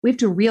we have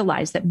to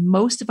realize that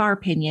most of our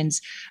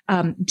opinions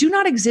do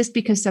not exist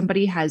because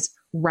somebody has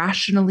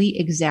rationally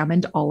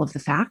examined all of the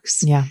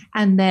facts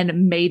and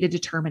then made a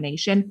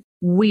determination.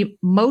 We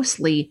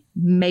mostly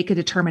make a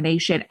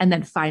determination and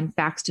then find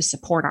facts to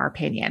support our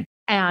opinion.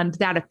 And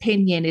that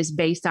opinion is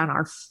based on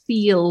our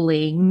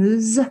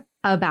feelings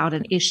about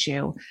an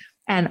issue.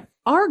 And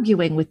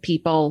arguing with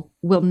people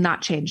will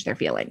not change their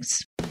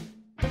feelings.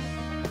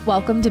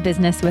 Welcome to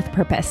Business with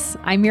Purpose.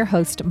 I'm your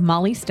host,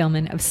 Molly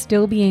Stillman of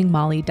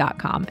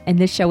StillBeingMolly.com. And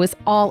this show is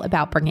all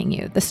about bringing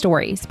you the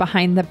stories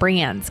behind the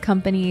brands,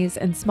 companies,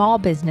 and small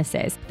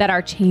businesses that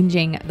are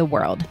changing the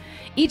world.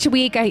 Each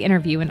week, I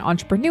interview an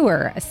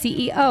entrepreneur, a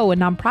CEO, a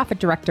nonprofit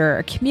director,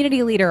 a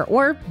community leader,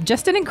 or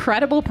just an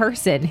incredible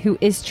person who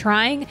is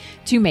trying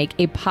to make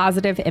a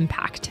positive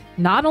impact,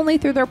 not only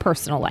through their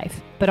personal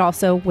life, but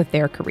also with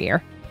their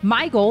career.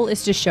 My goal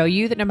is to show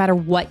you that no matter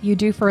what you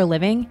do for a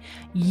living,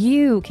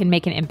 you can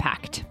make an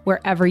impact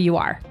wherever you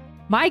are.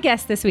 My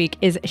guest this week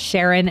is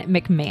Sharon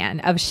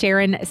McMahon of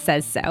Sharon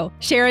Says So.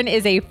 Sharon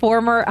is a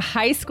former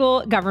high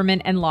school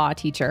government and law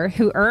teacher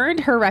who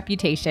earned her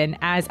reputation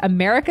as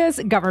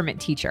America's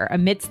government teacher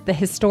amidst the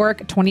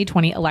historic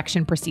 2020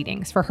 election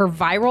proceedings for her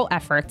viral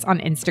efforts on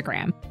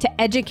Instagram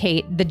to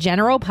educate the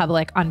general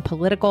public on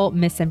political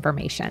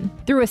misinformation.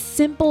 Through a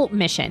simple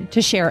mission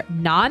to share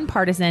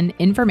nonpartisan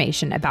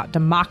information about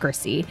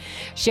democracy,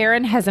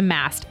 Sharon has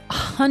amassed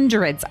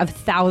hundreds of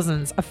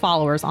thousands of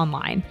followers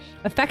online,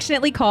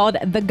 affectionately called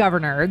the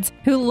Governers,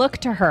 who look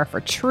to her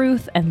for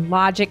truth and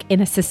logic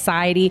in a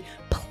society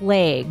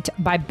plagued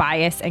by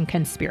bias and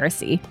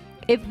conspiracy.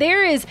 If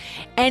there is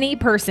any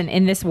person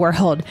in this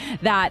world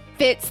that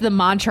fits the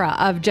mantra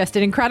of just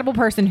an incredible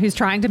person who's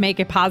trying to make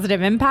a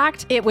positive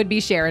impact, it would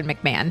be Sharon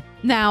McMahon.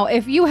 Now,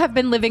 if you have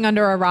been living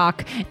under a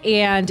rock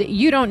and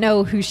you don't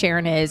know who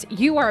Sharon is,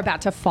 you are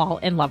about to fall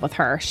in love with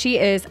her. She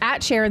is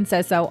at Sharon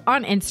Says So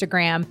on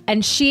Instagram,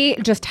 and she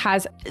just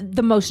has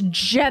the most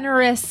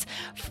generous,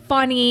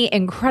 funny,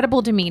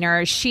 incredible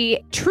demeanor. She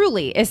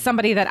truly is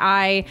somebody that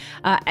I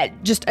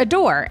just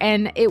adore,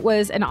 and it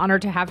was an honor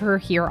to have her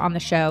here on the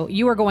show.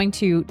 You are going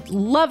to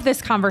love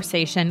this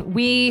conversation.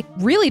 We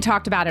really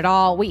talked about it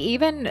all. We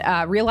even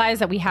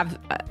realized that we have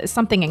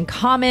something in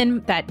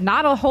common that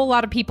not a whole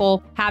lot of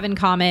people have in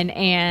common.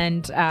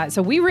 And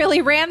so we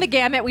really ran the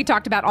gamut. We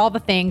talked about all the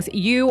things.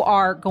 You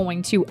are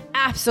going to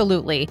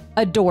absolutely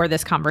adore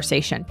this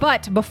conversation.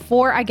 But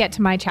before I get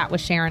to my chat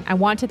with Sharon, I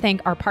want to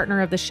thank our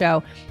partner of the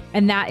show,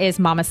 and that is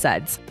Mama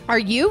Suds. Are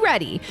you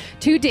ready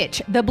to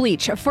ditch the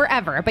bleach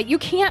forever, but you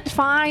can't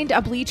find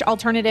a bleach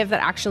alternative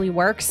that actually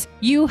works?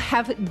 You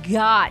have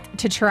got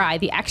to try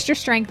the Extra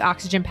Strength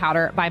Oxygen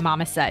Powder by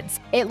Mama Suds.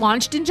 It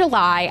launched in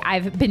July.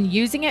 I've been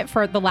using it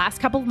for the last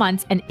couple of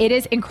months, and it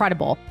is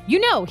incredible. You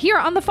know, here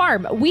on the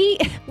farm, we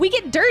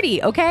get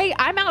dirty, okay?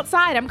 I'm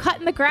outside, I'm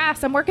cutting the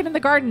grass, I'm working in the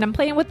garden, I'm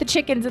playing with the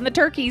chickens and the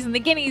turkeys and the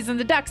guineas and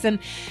the ducks, and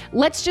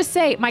let's just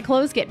say my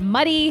clothes get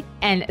muddy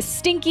and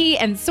stinky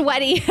and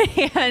sweaty,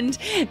 and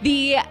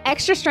the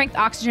Extra Strength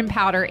Oxygen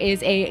Powder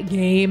is a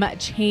game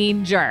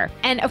changer.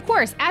 And of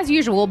course, as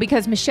usual,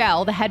 because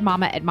Michelle, the head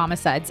mama at Mama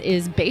Suds,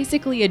 is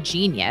basically a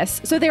genius,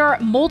 so there are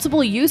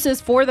multiple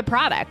uses for the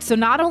product. So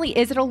not only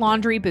is it a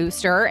laundry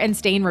booster and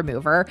stain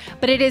remover,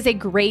 but it is a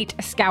great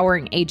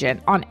scouring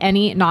agent on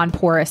any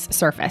non-porous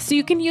surface. So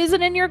you can use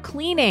it in your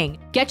cleaning.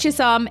 Get you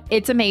some.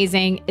 It's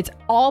amazing. It's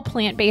all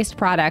plant-based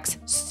products,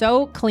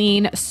 so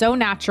clean, so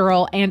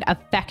natural, and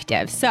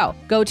effective. So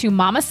go to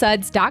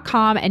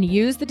mamasuds.com and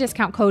use the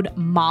discount code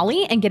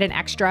Molly and get an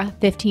extra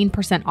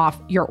 15% off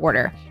your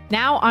order.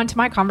 Now on to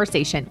my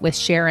conversation with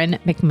Sharon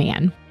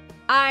McMahon.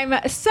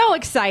 I'm so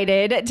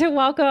excited to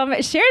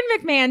welcome Sharon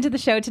McMahon to the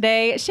show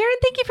today. Sharon,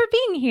 thank you for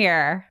being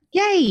here.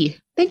 Yay.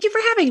 Thank you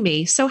for having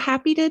me. So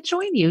happy to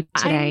join you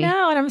today. I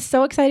know, and I'm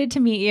so excited to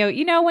meet you.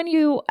 You know, when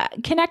you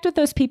connect with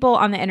those people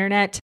on the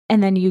internet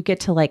and then you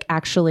get to like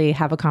actually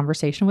have a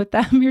conversation with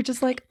them, you're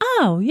just like,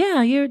 oh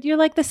yeah, you're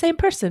like the same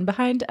person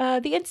behind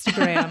the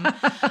Instagram.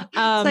 It's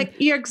like,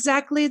 you're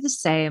exactly the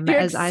same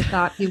as I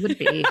thought you would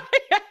be.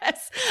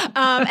 Yes.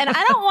 And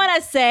I don't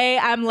want to say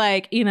I'm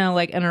like, you know,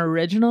 like an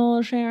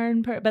original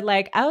Sharon, but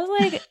like, I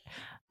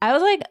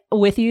was like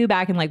with you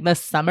back in like the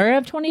summer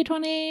of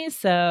 2020.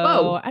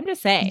 So I'm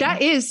just saying.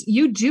 That is,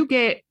 you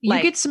get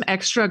some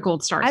extra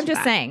gold stars. I'm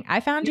just saying, I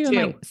found you in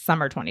like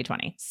summer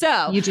 2020.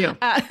 So you do.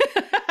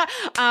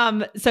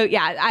 So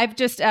yeah, I've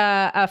just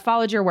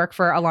followed your work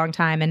for a long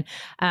time. And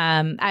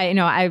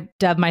I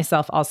dub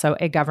myself also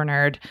a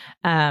governor.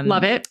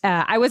 Love it.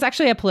 I was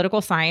actually a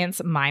political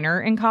science minor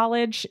in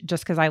college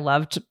just because I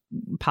loved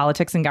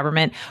politics and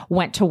government.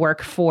 Went to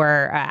work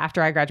for,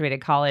 after I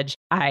graduated college,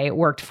 I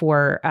worked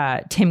for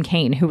Tim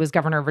Kaine, who was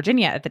governor of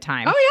Virginia at the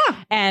time. Oh yeah.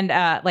 And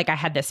I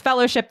had this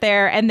fellowship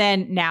there. And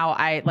then now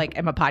I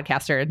am a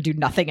podcaster and do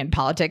nothing in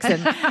politics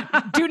and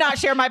do not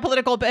share my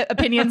political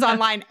opinions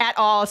online at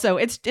all. So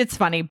it's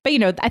funny.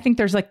 But I think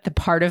there's like the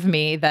part of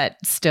me that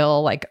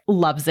still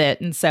loves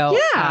it. And so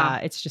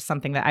it's just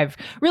something that I've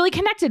really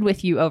connected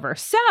with you over.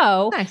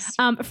 So nice.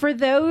 For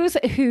those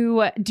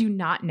who do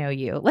not know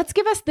you, let's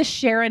give us the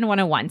Sharon Friend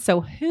 101.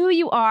 So who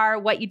you are,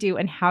 what you do,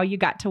 and how you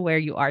got to where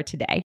you are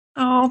today.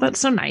 Oh, that's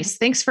so nice.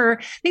 Thanks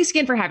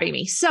again for having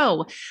me.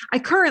 So I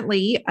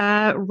currently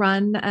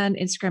run an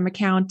Instagram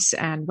account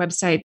and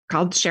website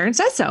called Sharon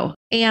Says So.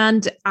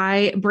 And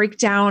I break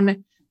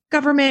down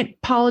government,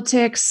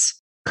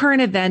 politics,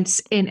 current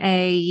events in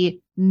a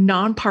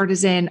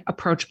nonpartisan,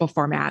 approachable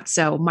format.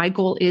 So my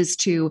goal is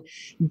to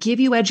give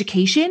you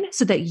education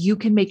so that you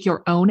can make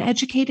your own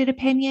educated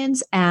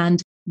opinions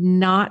and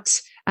not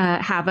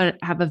have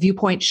a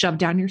viewpoint shoved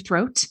down your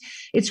throat.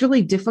 It's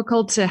really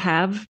difficult to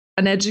have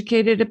an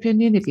educated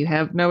opinion if you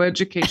have no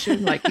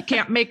education. Like you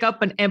can't make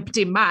up an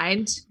empty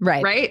mind.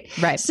 Right.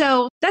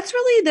 So that's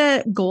really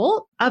the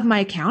goal of my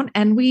account.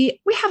 And we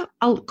have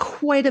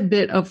quite a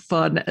bit of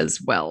fun as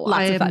well.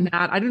 Lots of fun.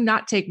 I do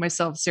not take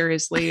myself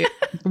seriously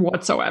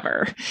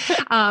whatsoever.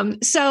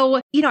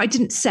 So, I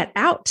didn't set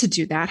out to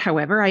do that.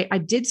 However, I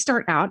did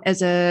start out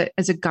as a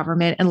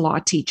government and law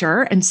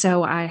teacher. And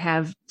so I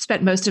have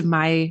spent most of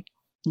my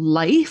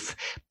life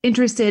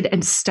interested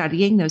in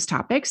studying those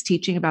topics,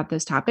 teaching about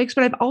those topics,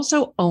 but I've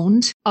also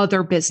owned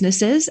other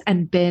businesses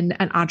and been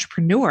an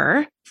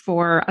entrepreneur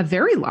for a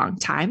very long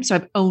time. So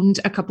I've owned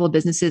a couple of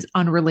businesses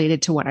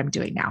unrelated to what I'm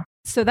doing now.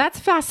 So that's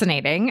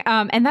fascinating.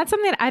 And that's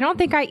something that I don't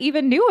think I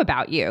even knew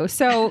about you.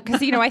 So,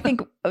 because, I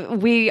think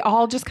we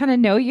all just kind of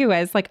know you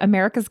as like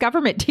America's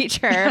government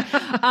teacher.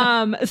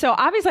 So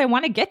obviously I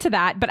want to get to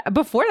that. But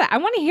before that, I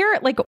want to hear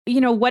like,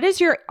 what is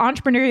your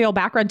entrepreneurial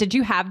background? Did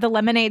you have the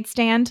lemonade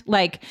stand?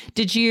 Like,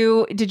 did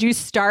you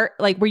start,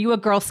 like, were you a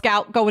Girl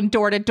Scout going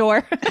door to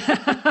door?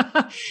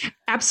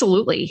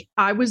 Absolutely.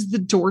 I was the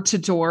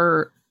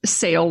door-to-door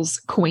sales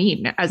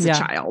queen as a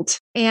child.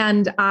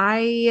 And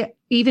I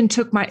even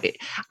took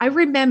I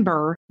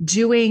remember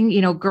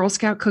doing, Girl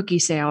Scout cookie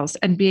sales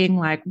and being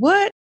like,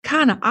 what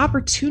kind of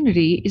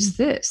opportunity is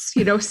this?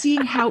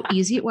 Seeing how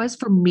easy it was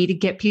for me to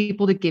get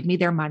people to give me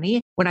their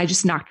money when I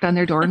just knocked on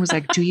their door and was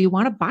like, do you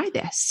want to buy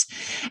this?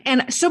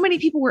 And so many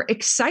people were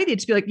excited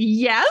to be like,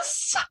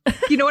 yes.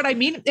 You know what I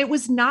mean? It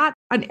was not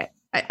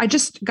I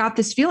just got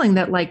this feeling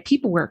that like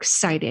people were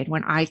excited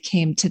when I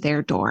came to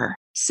their door.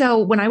 So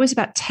when I was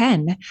about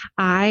 10,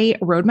 I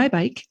rode my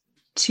bike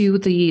to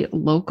the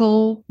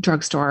local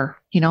drugstore,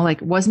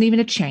 like it wasn't even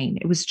a chain.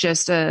 It was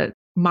just a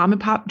mom and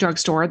pop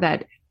drugstore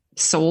that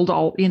sold a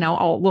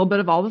little bit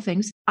of all the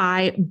things.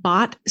 I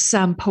bought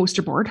some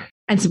poster board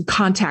and some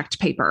contact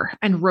paper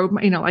and rode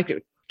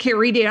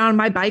carried it on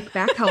my bike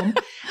back home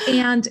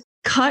and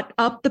cut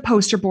up the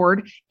poster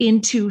board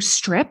into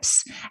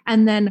strips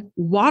and then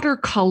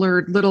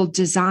watercolored little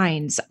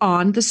designs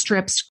on the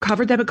strips,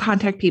 covered them in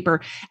contact paper.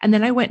 And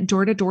then I went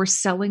door to door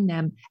selling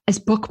them as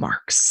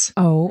bookmarks.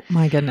 Oh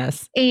my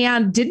goodness.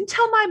 And didn't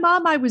tell my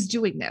mom I was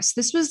doing this.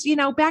 This was,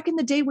 back in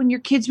the day when your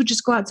kids would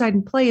just go outside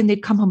and play and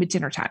they'd come home at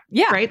dinner time.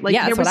 Yeah. Right. Like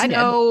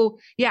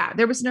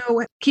there was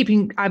no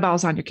keeping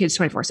eyeballs on your kids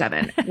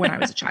 24/7 when I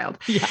was a child.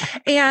 Yeah.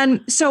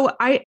 And so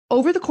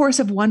over the course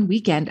of one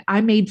weekend, I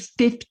made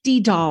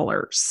 $50.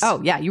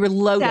 Oh yeah. You were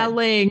loaded.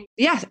 Selling.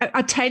 Yes.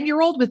 A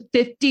 10-year-old with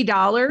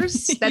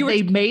 $50 that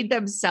they made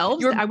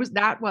themselves.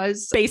 That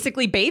was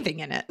basically bathing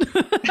in it.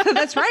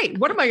 That's right.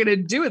 What am I going to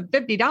do with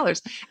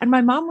 $50? And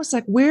my mom was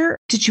like, where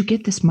did you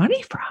get this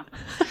money from?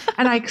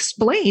 And I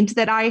explained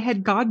that I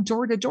had gone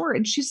door to door.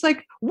 And she's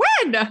like, when?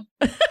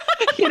 When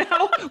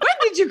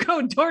did you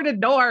go door to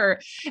door?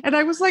 And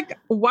I was like,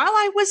 while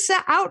I was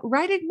out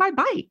riding my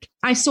bike,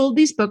 I sold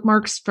these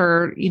bookmarks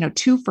for,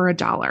 2 for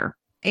 $1.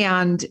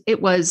 And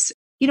it was,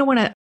 when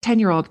a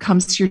 10-year-old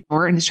comes to your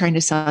door and is trying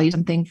to sell you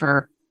something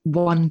for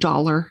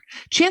 $1,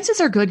 chances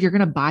are good you're going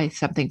to buy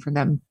something from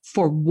them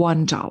for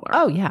 $1.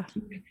 Oh, yeah.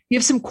 You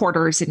have some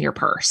quarters in your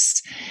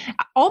purse.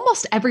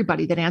 Almost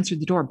everybody that answered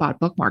the door bought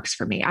bookmarks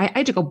for me. I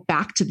had to go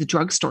back to the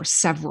drugstore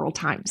several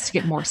times to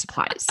get more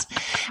supplies.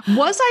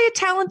 Was I a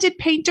talented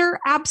painter?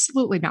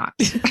 Absolutely not.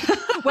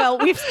 Well,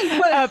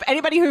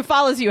 anybody who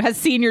follows you has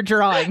seen your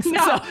drawings.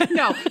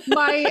 No,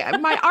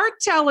 my art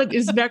talent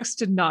is next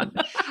to none.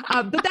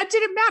 But that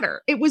didn't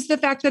matter. It was the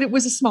fact that it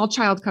was a small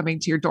child coming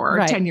to your door, or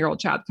a 10-year-old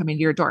child coming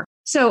to your door.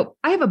 So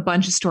I have a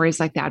bunch of stories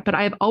like that, but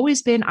I have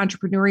always been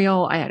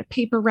entrepreneurial. I had a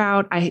paper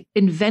route. I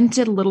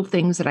invented little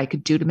things that I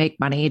could do to make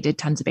money. I did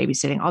tons of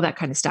babysitting, all that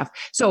kind of stuff.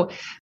 So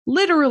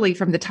literally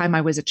from the time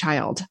I was a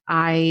child,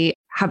 I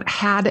have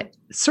had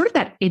sort of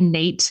that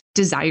innate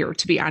desire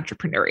to be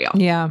entrepreneurial.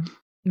 Yeah.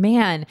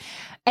 Man.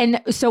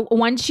 And so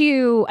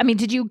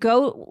did you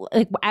go,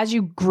 like, as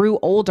you grew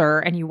older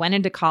and you went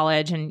into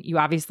college and you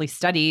obviously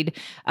studied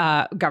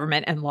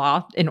government and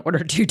law in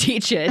order to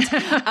teach it,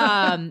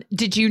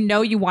 did you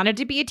know you wanted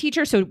to be a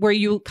teacher? So were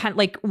you kind of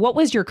like, what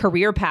was your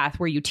career path?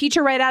 Were you a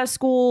teacher right out of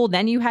school?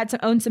 Then you had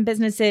to own some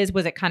businesses.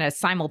 Was it kind of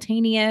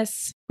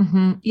simultaneous?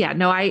 Mm-hmm. Yeah,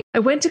 no, I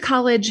went to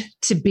college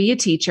to be a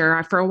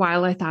teacher. For a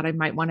while, I thought I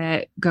might want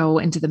to go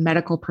into the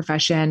medical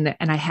profession.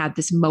 And I had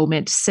this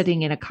moment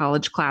sitting in a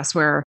college class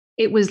where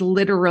it was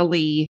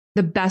literally,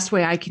 the best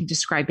way I can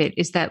describe it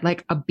is that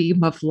like a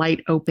beam of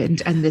light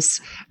opened and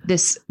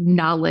this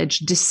knowledge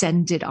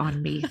descended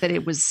on me that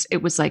it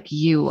was like,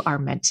 you are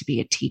meant to be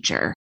a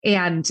teacher.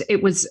 And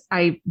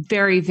I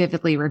very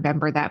vividly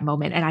remember that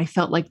moment. And I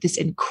felt like this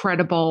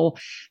incredible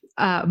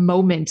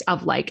moment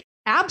of like,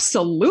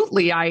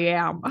 absolutely, I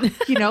am.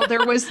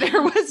 There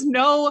was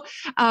no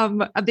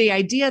the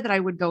idea that I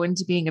would go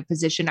into being a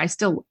physician. I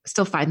still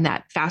find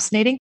that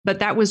fascinating, but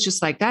that was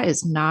just like, that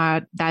is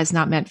not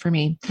meant for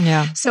me.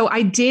 Yeah. So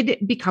I did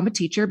become a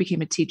teacher,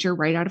 became a teacher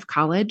right out of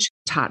college,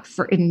 taught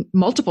in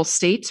multiple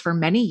states for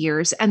many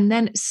years, and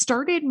then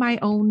started my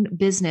own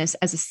business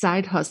as a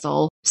side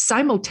hustle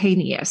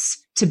simultaneous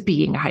to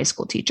being a high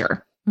school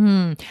teacher.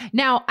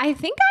 Now, I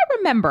think I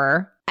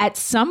remember at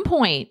some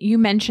point you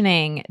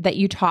mentioning that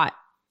you taught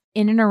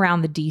in and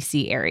around the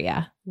DC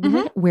area.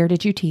 Where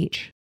did you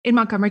teach? In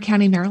Montgomery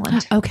County,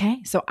 Maryland.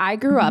 Okay. So I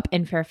grew up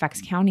in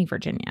Fairfax County,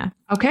 Virginia.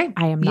 Okay.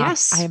 I am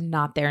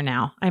not there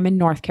now. I'm in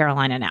North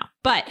Carolina now.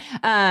 But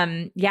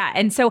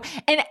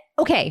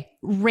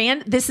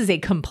this is a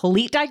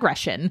complete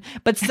digression,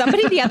 but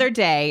somebody the other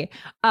day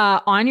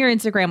on your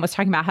Instagram was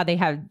talking about how they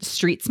have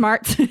street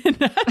smarts,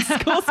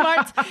 school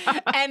smarts.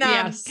 And,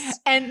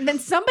 and then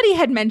somebody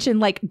had mentioned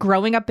like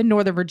growing up in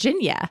Northern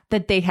Virginia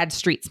that they had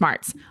street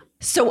smarts.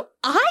 So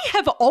I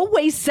have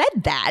always said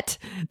that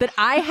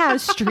I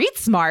have street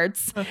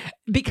smarts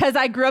because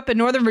I grew up in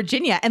Northern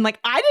Virginia, and like,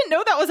 I didn't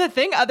know that was a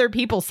thing other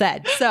people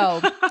said.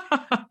 So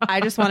I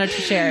just wanted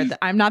to share that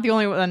I'm not the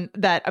only one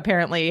that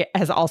apparently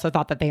has also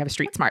thought that they have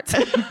street smarts.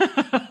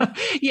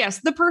 Yes.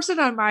 The person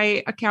on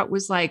my account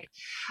was like,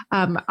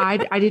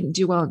 I didn't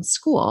do well in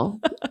school,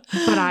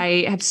 but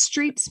I have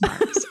street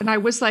smarts. And I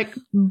was like,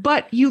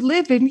 but you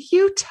live in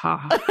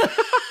Utah.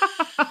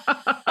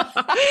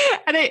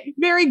 And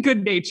very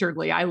good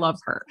naturedly, I love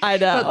her. I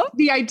know. But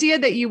the idea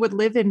that you would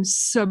live in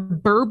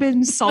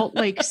suburban Salt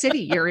Lake City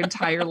your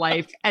entire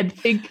life and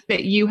think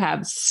that you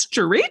have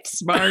street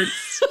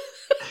smarts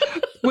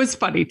was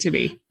funny to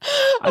me.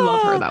 I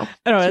love her though.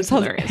 Oh, it's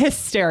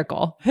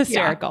hysterical.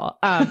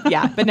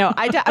 But no,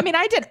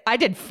 I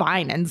did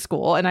fine in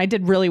school and I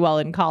did really well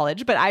in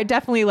college, but I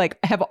definitely like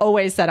have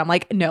always said, I'm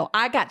like, no,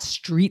 I got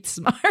street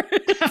smarts.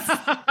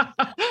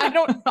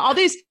 All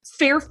these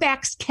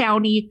Fairfax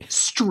County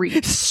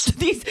streets,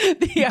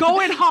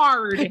 going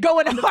hard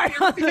on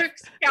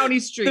Fairfax County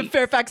streets, the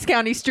Fairfax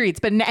County streets.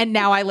 And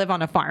now I live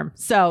on a farm.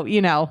 So,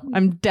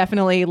 I'm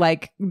definitely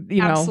like,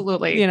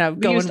 absolutely,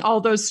 going used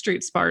all those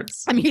street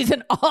smarts. I'm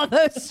using all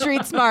those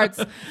street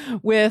smarts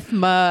with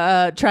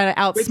my trying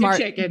to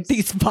outsmart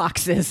these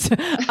foxes.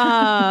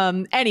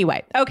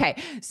 Anyway,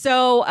 okay.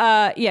 So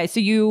so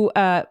you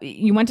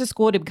went to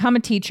school to become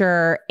a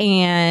teacher,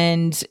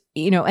 and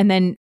and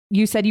then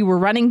you said you were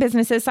running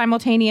businesses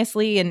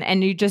simultaneously,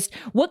 and you just,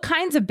 what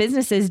kinds of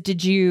businesses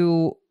did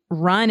you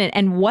run,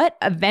 and what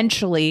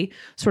eventually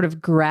sort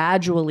of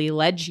gradually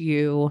led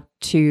you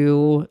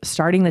to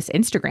starting this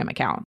Instagram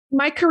account?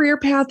 My career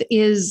path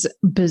is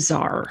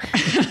bizarre.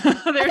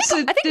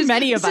 I think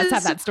many of us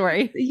have that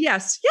story.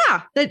 Yes.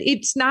 Yeah. That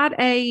it's not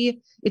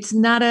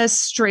a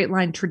straight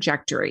line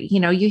trajectory.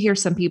 You hear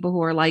some people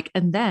who are like,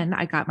 and then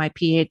I got my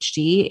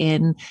PhD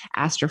in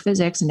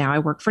astrophysics and now I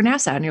work for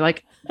NASA. And you're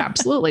like,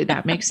 absolutely.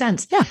 That makes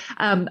sense. Yeah.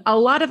 A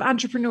lot of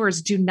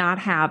entrepreneurs do not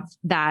have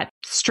that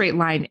straight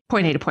line,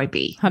 point A to point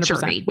B 100%.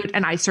 journey,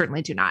 and I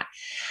certainly do not.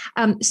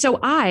 So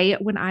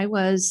when I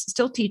was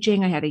still teaching,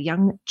 I had a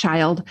young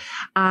child,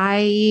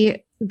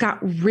 I got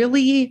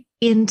really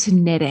into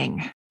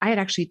knitting. I had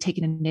actually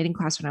taken a knitting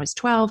class when I was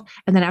 12.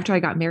 And then after I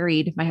got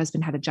married, my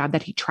husband had a job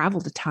that he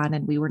traveled a ton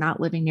and we were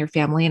not living near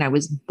family. And I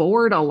was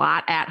bored a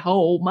lot at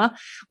home,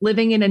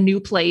 living in a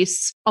new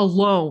place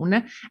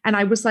alone. And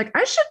I was like,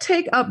 I should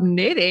take up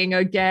knitting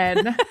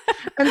again.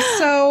 And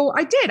so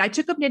I did. I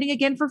took up knitting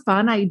again for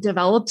fun. I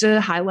developed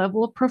a high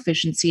level of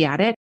proficiency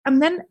at it. And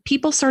then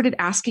people started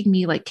asking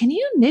me, like, can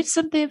you knit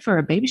something for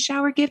a baby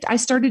shower gift? I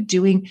started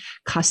doing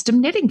custom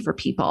knitting for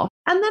people.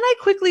 And then I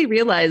quickly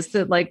realized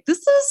that, like,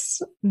 this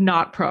is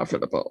not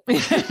profitable.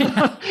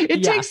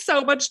 It takes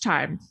so much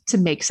time to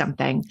make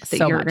something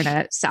that you're going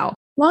to sell.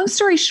 Long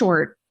story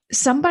short,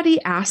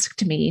 somebody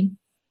asked me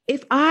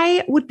if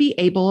I would be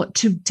able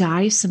to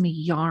dye some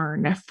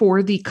yarn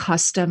for the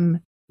custom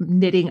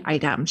knitting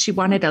item. She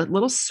wanted a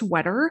little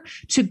sweater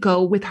to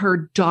go with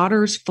her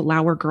daughter's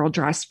flower girl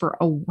dress for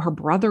her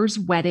brother's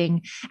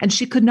wedding. And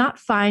she could not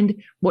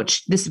find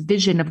this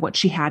vision of what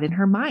she had in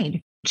her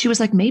mind. She was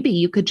like, maybe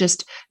you could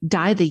just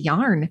dye the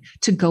yarn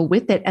to go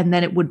with it, and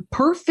then it would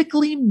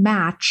perfectly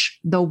match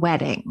the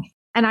wedding.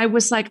 And I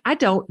was like, I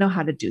don't know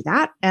how to do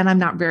that. And I'm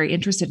not very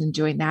interested in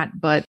doing that,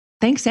 but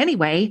thanks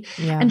anyway.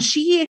 Yeah. And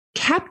she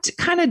kept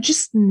kind of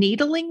just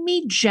needling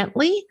me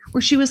gently,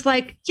 where she was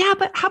like, yeah,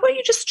 but how about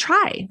you just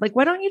try? Like,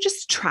 why don't you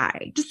just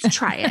try? Just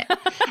try it.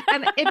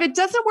 And if it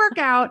doesn't work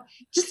out,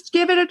 just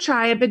give it a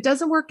try. If it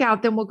doesn't work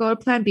out, then we'll go to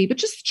plan B, but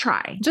just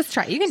try. Just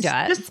try. You can do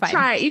it. Just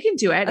try it. You can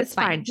do it. It's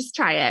fine. Just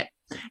try it.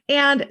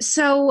 And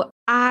so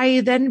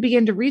I then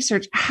began to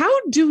research, how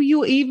do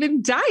you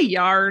even dye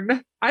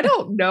yarn? I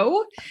don't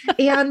know.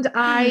 And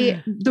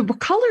the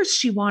colors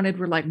she wanted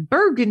were like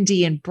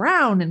burgundy and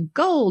brown and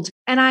gold.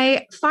 And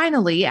I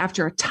finally,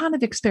 after a ton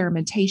of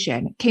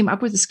experimentation, came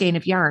up with a skein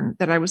of yarn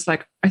that I was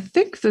like, I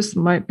think this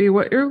might be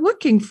what you're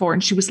looking for.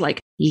 And she was like,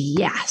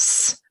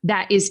 yes,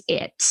 that is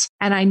it.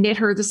 And I knit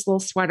her this little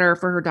sweater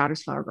for her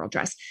daughter's flower girl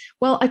dress.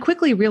 Well, I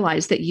quickly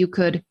realized that you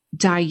could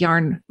dye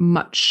yarn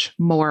much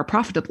more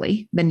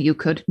profitably than you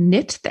could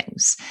knit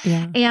things.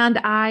 Yeah. And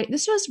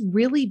this was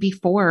really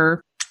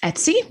before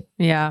Etsy.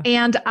 Yeah.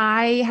 And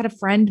I had a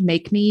friend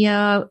make me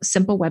a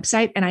simple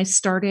website, and I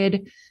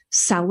started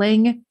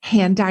selling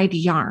hand-dyed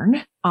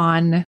yarn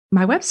on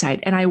my website.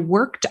 And I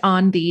worked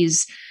on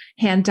these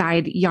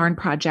hand-dyed yarn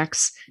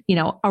projects,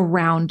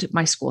 around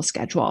my school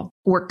schedule,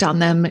 worked on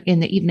them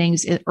in the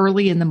evenings,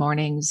 early in the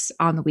mornings,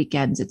 on the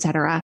weekends,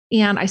 etc.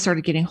 And I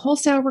started getting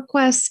wholesale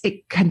requests.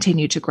 It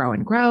continued to grow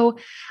and grow.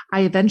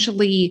 I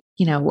eventually,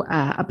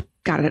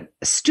 got a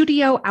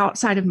studio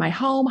outside of my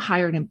home,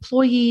 hired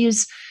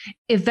employees,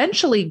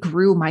 eventually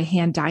grew my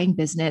hand dyeing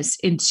business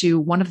into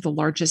one of the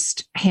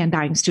largest hand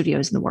dyeing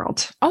studios in the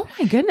world. Oh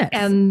my goodness.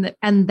 And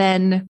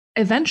then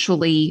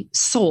eventually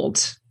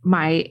sold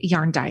my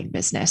yarn dyeing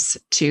business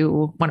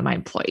to one of my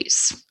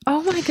employees.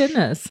 Oh my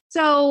goodness.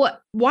 So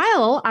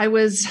while I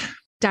was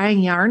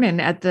dyeing yarn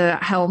and at the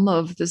helm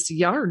of this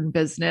yarn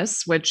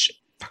business, which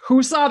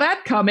who saw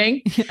that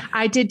coming?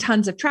 I did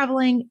tons of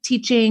traveling,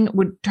 teaching,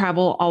 would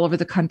travel all over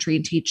the country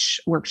and teach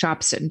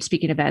workshops and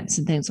speaking events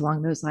and things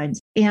along those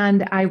lines.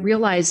 And I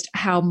realized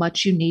how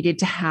much you needed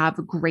to have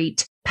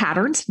great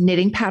patterns,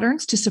 knitting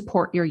patterns to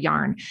support your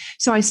yarn.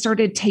 So I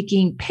started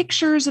taking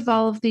pictures of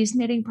all of these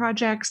knitting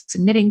projects,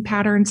 knitting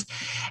patterns,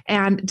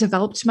 and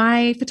developed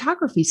my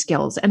photography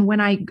skills. And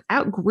when I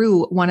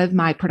outgrew one of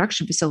my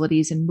production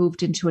facilities and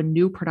moved into a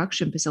new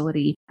production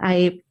facility,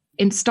 I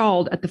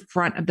installed at the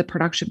front of the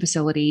production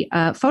facility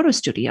a photo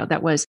studio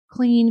that was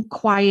clean,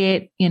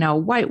 quiet,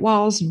 white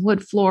walls and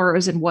wood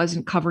floors, and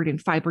wasn't covered in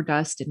fiber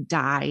dust and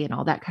dye and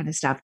all that kind of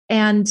stuff.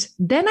 And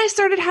then I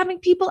started having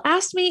people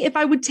ask me if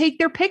I would take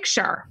their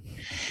picture.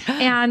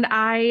 And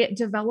I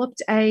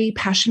developed a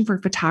passion for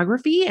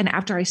photography. And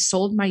after I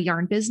sold my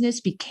yarn business,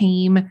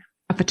 became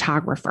a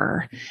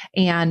photographer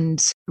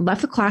and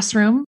left the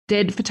classroom,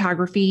 did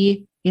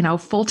photography,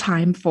 full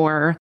time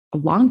for a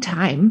long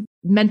time,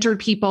 mentored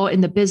people in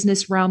the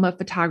business realm of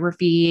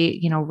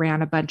photography,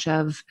 ran a bunch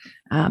of,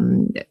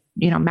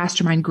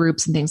 mastermind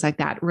groups and things like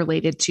that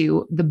related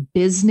to the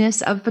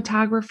business of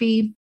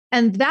photography.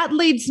 And that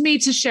leads me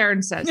to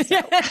Sharon Says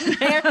So.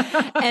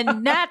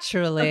 And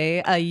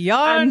naturally, a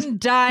yarn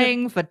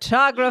dyeing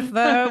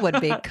photographer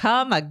would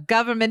become a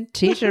government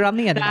teacher on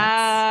the internet.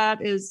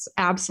 That is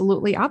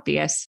absolutely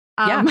obvious.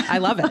 Yeah, I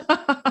love it.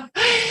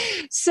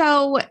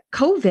 So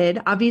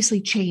COVID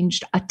obviously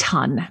changed a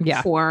ton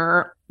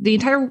for the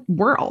entire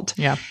world.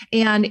 Yeah.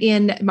 And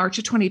in March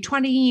of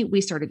 2020,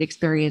 we started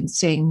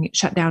experiencing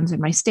shutdowns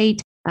in my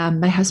state.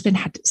 My husband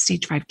had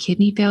stage 5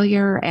 kidney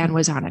failure and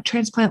was on a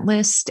transplant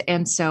list.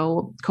 And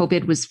so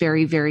COVID was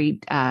very, very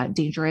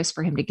dangerous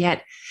for him to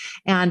get.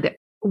 And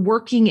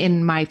working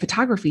in my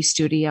photography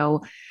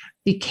studio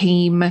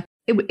became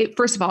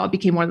first of all, it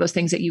became one of those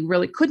things that you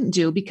really couldn't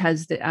do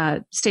because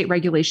the state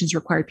regulations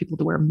required people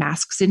to wear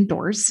masks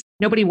indoors.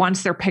 Nobody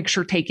wants their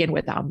picture taken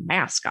with a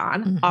mask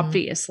on,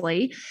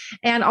 obviously.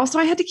 And also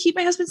I had to keep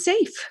my husband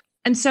safe.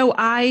 And so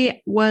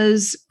I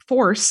was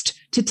forced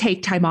to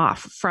take time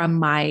off from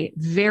my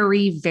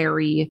very,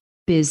 very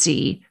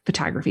busy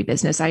photography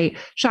business. I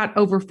shot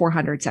over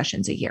 400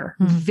 sessions a year,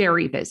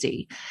 very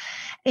busy.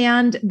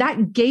 And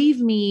that gave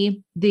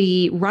me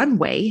the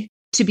runway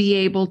to be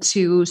able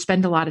to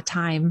spend a lot of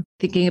time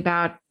thinking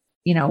about,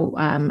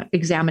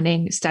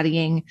 examining,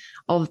 studying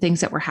all the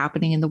things that were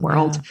happening in the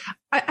world.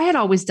 Yeah. I had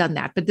always done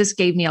that, but this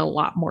gave me a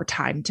lot more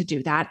time to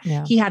do that.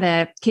 Yeah. He had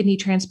a kidney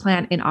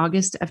transplant in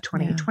August of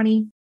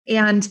 2020.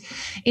 Yeah. And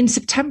in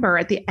September,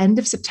 at the end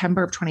of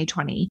September of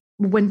 2020,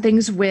 when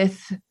things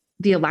with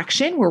the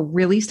election were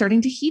really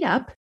starting to heat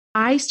up,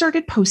 I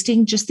started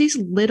posting just these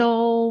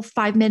little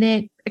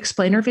 5-minute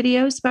explainer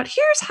videos about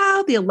here's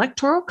how the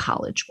Electoral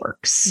College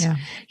works. Yeah.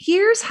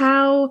 Here's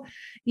how,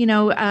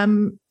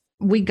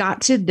 we got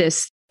to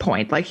this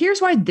point. Like,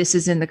 here's why this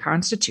is in the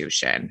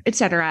Constitution, et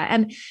cetera.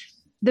 And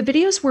the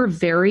videos were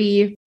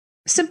very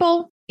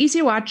simple, easy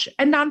to watch,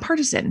 and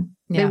nonpartisan.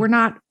 Yeah. They were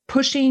not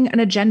pushing an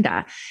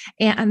agenda.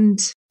 And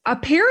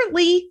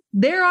apparently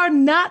there are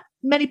not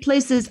many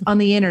places on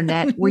the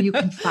internet where you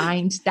can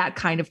find that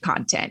kind of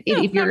content.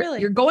 No, if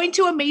you're going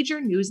to a major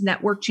news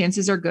network,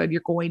 chances are good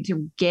you're going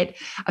to get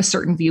a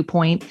certain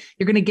viewpoint.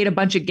 You're going to get a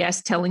bunch of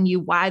guests telling you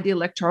why the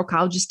Electoral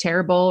College is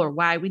terrible or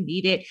why we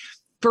need it,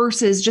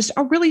 versus just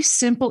a really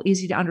simple,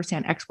 easy to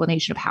understand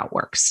explanation of how it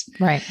works.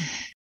 Right.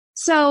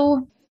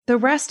 So the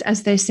rest,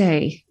 as they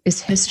say,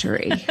 is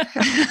history.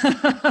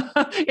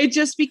 It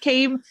just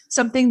became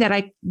something that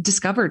I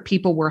discovered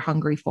people were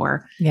hungry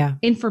for. Yeah.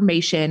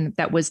 Information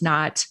that was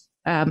not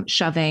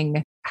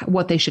shoving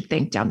what they should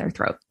think down their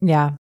throat.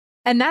 Yeah.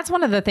 And that's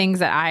one of the things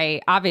that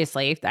I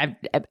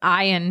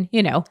and,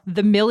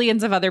 the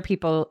millions of other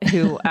people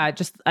who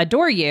just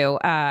adore you,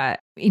 I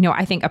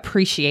think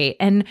appreciate.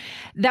 And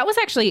that was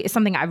actually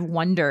something I've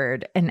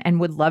wondered and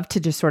would love to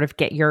just sort of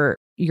get your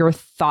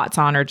thoughts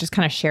on, or just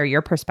kind of share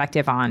your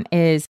perspective on,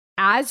 is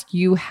as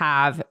you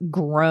have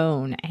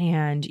grown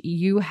and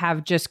you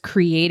have just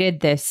created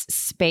this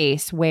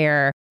space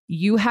where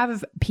you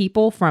have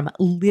people from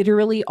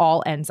literally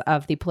all ends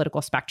of the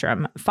political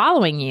spectrum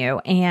following you,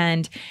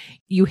 and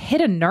you hit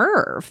a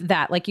nerve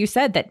that, like you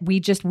said, that we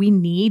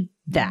need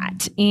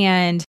that.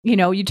 And,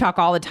 you talk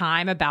all the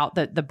time about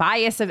the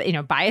bias of,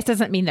 bias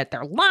doesn't mean that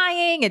they're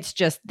lying. It's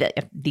just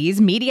that these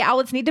media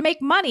outlets need to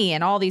make money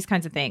and all these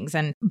kinds of things.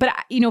 But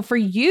for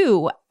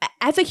you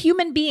as a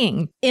human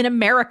being in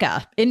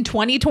America in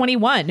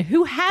 2021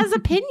 who has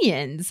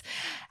opinions,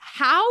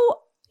 how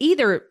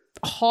either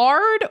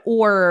hard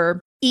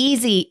or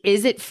easy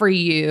is it for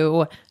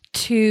you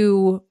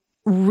to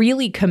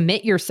really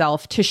commit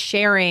yourself to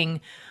sharing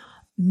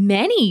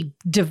many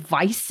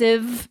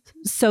divisive,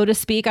 so to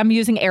speak, I'm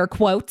using air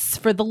quotes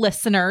for the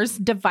listeners,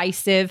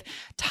 divisive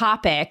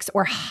topics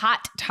or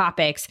hot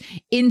topics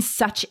in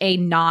such a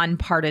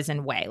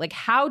nonpartisan way? Like,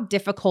 how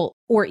difficult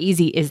or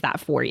easy is that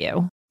for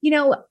you?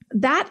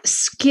 That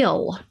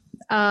skill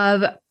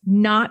of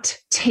not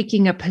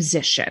taking a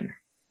position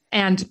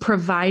and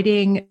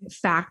providing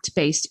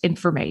fact-based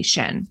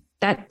information,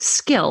 that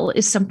skill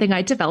is something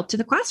I developed in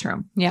the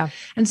classroom. Yeah.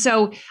 And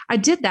so I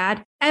did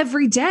that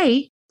every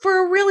day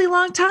for a really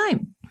long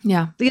time.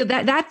 Yeah.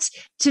 That's,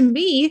 to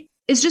me,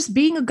 is just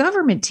being a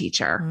government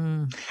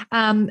teacher.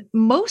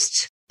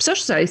 Most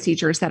social studies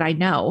teachers that I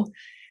know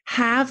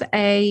have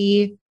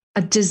a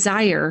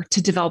desire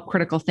to develop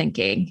critical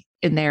thinking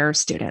in their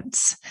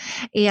students.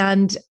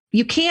 And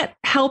you can't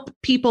help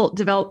people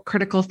develop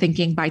critical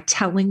thinking by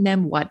telling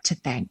them what to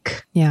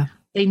think. Yeah.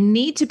 They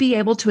need to be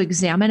able to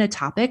examine a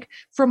topic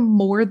from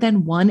more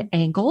than one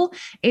angle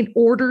in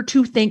order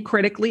to think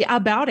critically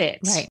about it.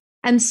 Right.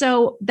 And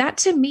so that,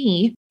 to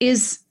me,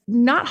 is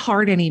not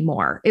hard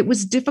anymore. It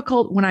was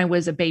difficult when I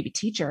was a baby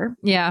teacher.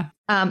 Yeah.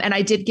 And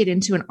I did get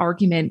into an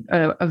argument,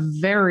 I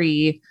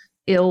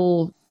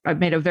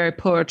made a very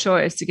poor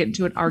choice to get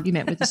into an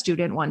argument with a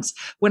student once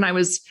when I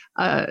was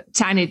a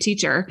tiny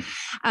teacher.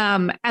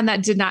 And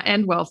that did not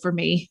end well for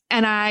me.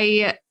 And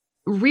I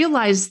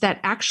realized that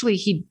actually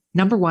he,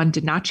 number one,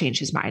 did not change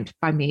his mind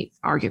by me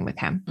arguing with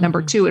him. Mm-hmm.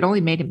 Number two, it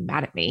only made him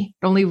mad at me.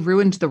 It only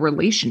ruined the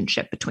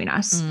relationship between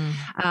us.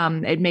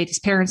 It made his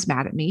parents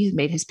mad at me. It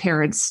made his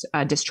parents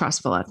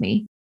distrustful of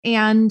me.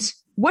 And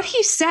what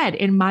he said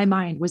in my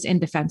mind was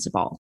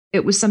indefensible.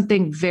 It was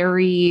something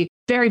very,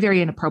 very,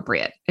 very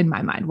inappropriate in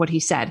my mind, what he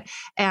said.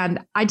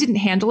 And I didn't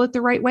handle it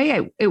the right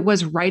way. It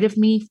was right of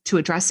me to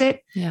address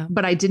it,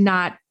 but I did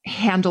not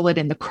handle it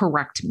in the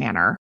correct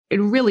manner. It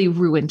really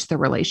ruined the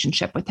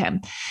relationship with him.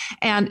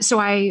 And so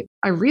I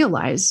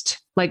realized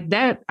like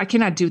that I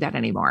cannot do that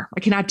anymore. I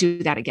cannot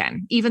do that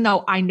again, even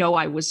though I know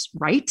I was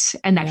right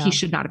and that he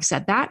should not have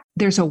said that.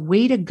 There's a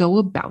way to go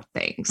about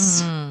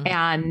things.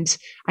 And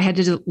I had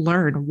to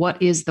learn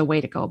what is the way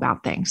to go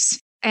about things.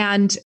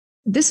 And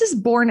this is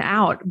borne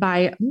out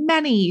by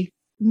many,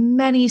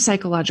 many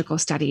psychological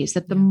studies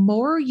that the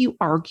more you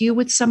argue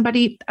with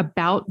somebody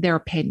about their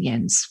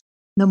opinions,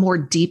 the more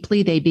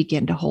deeply they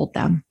begin to hold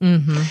them.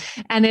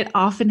 Mm-hmm. And it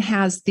often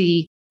has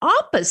the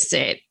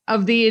opposite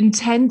of the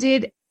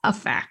intended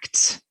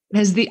effect. It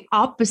has the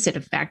opposite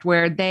effect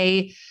where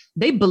they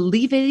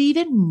believe it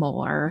even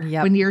more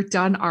when you're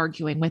done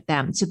arguing with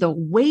them. So the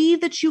way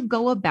that you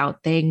go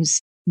about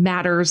things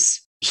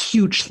matters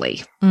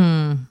hugely.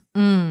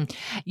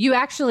 You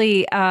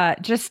actually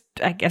just,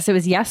 I guess it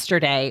was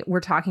yesterday, we're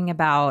talking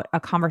about a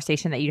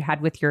conversation that you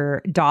had with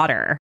your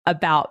daughter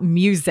about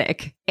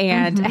music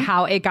and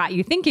how it got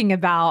you thinking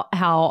about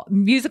how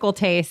musical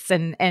tastes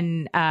and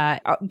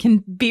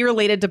can be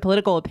related to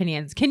political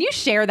opinions. Can you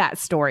share that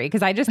story?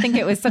 Because I just think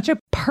it was such a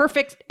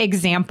perfect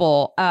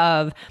example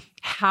of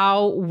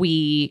how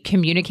we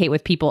communicate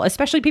with people,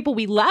 especially people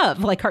we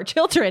love, like our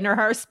children or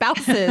our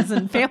spouses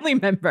and family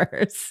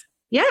members.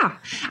 Yeah.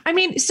 I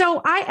mean,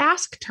 so I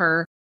asked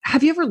her,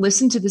 have you ever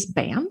listened to this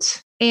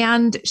band?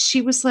 And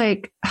she was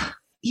like,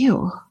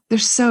 ew, they're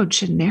so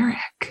generic.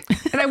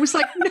 And I was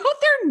like, no,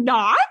 they're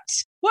not.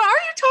 What are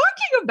you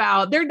talking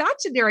about? They're not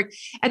generic.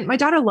 And my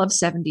daughter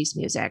loves 70s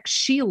music.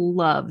 She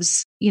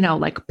loves,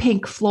 like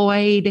Pink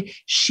Floyd.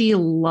 She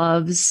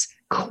loves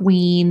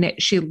Queen.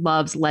 She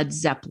loves Led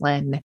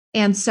Zeppelin.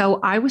 And so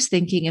I was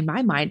thinking in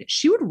my mind,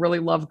 she would really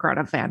love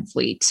Greta Van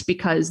Fleet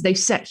because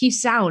he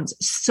sounds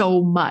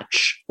so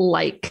much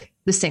like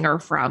the singer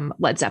from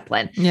Led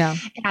Zeppelin. Yeah.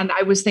 And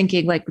I was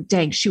thinking like,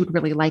 dang, she would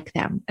really like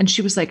them. And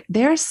she was like,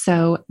 they're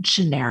so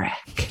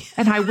generic.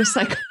 And I was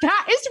like,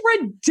 that is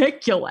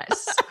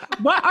ridiculous.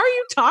 What are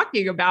you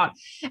talking about?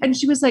 And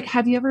she was like,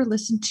 have you ever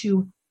listened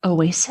to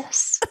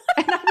Oasis?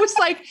 And I was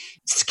like,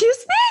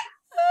 excuse me?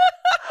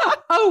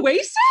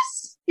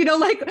 Oasis?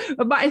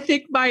 I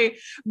think my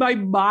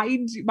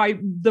mind,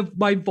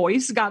 my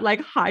voice got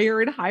like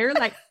higher and higher,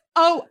 like,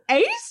 Oasis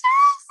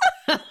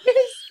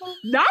is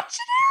not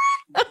generic.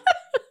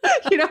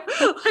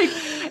 Like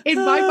in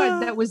my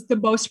mind, that was the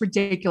most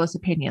ridiculous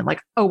opinion.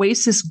 Like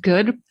Oasis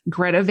good,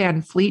 Greta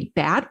Van Fleet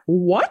bad.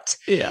 What?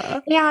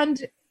 Yeah.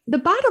 And the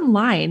bottom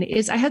line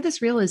is I had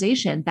this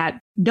realization that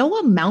no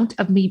amount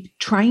of me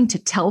trying to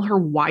tell her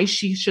why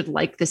she should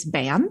like this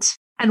band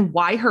and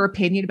why her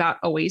opinion about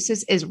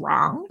Oasis is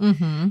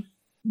wrong,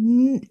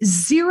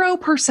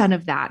 0%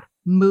 of that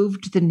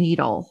moved the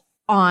needle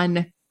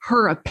on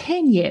her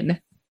opinion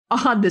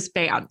on this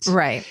band.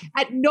 Right.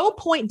 At no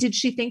point did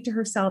she think to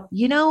herself,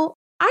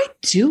 I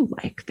do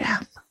like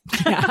them.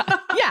 Yeah.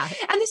 Yeah.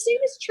 And the same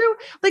is true.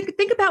 Like,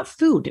 think about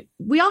food.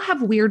 We all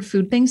have weird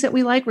food things that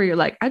we like where you're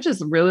like, I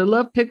just really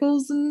love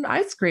pickles and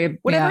ice cream,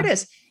 whatever it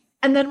is.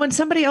 And then when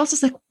somebody else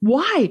is like,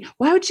 why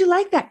would you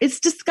like that? It's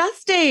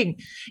disgusting.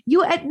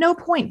 You at no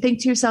point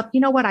think to yourself,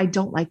 you know what? I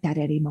don't like that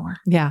anymore.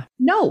 Yeah.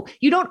 No,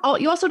 you don't.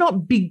 You also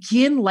don't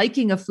begin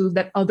liking a food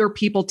that other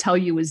people tell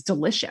you is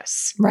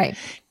delicious. Right.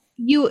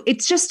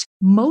 It's just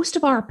most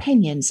of our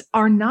opinions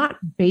are not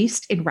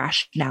based in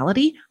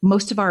rationality.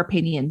 Most of our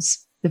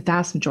opinions, the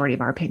vast majority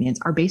of our opinions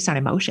are based on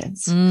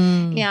emotions.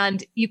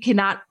 And you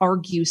cannot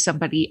argue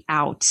somebody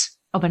out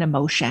of an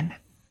emotion.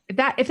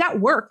 If that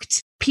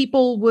worked,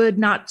 people would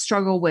not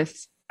struggle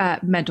with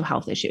mental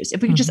health issues.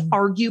 If we could just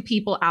argue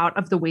people out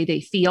of the way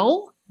they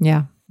feel,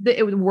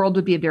 the world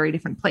would be a very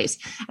different place.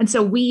 And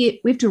so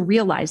we have to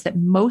realize that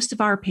most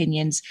of our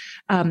opinions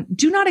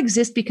do not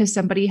exist because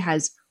somebody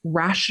has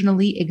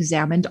rationally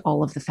examined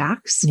all of the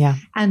facts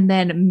and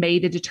then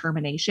made a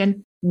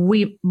determination.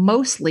 We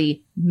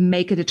mostly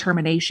make a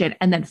determination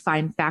and then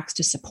find facts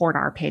to support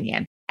our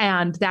opinion.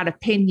 And that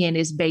opinion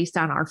is based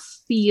on our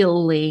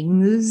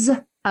feelings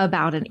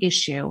about an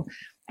issue.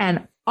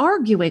 And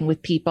arguing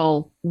with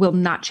people will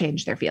not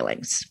change their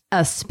feelings.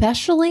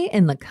 Especially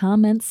in the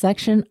comments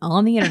section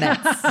on the internet.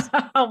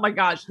 Oh my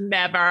gosh,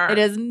 never. It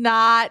is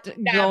not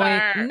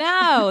going.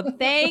 No,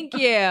 thank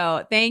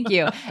you. Thank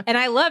you. And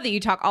I love that you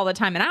talk all the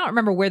time. And I don't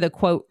remember where the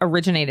quote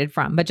originated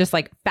from, but just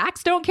like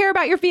facts don't care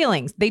about your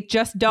feelings. They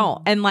just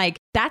don't. And like,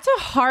 that's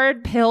a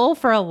hard pill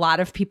for a lot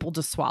of people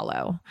to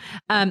swallow.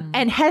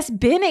 And has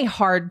been a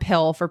hard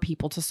pill for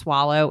people to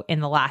swallow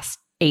in the last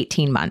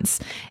 18 months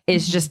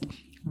is just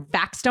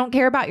facts don't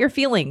care about your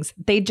feelings.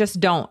 They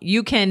just don't.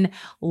 You can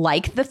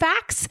like the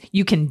facts,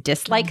 you can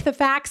dislike the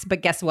facts,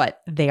 but guess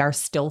what? They are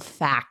still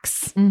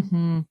facts.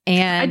 And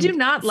I do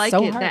not like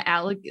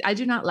I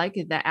do not like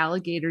it that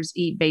alligators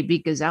eat baby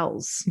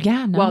gazelles.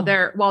 Yeah, no.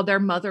 While their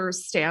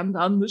mothers stand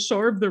on the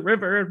shore of the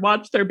river and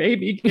watch their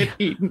baby get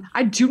eaten.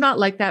 I do not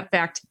like that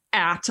fact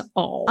at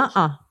all.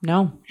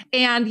 No.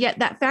 And yet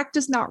that fact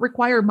does not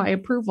require my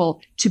approval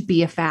to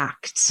be a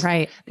fact.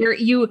 Right.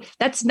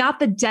 That's not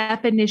the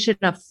definition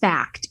of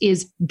fact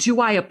is, do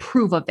I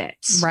approve of it?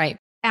 Right.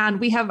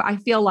 And I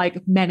feel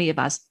like many of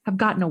us have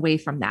gotten away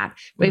from that.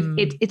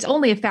 It's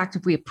only a fact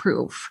if we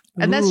approve.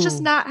 And that's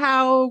just not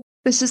how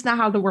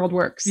the world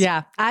works.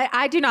 Yeah.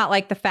 I do not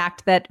like the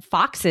fact that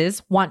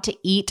foxes want to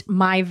eat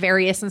my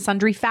various and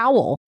sundry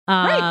fowl.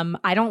 Right.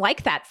 I don't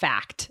like that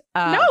fact.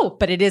 No.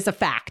 But it is a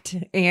fact.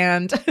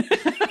 And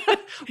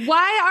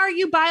why are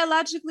you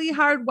biologically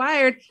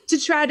hardwired to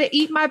try to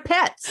eat my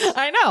pets?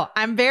 I know.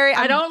 I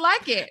don't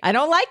like it. I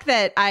don't like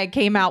that I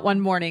came out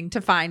one morning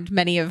to find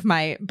many of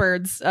my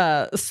birds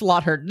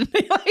slaughtered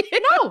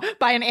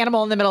by an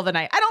animal in the middle of the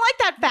night. I don't like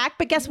that fact,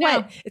 but guess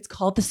what? It's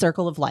called the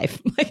circle of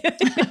life.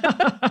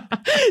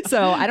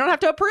 So I don't have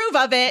to approve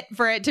of it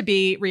for it to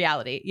be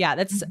reality. Yeah,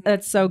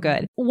 that's so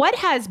good. What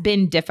has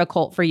been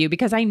difficult for you?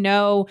 Because I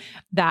know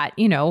that,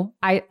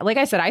 like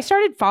I said, I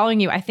started following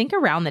you, I think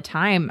around the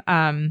time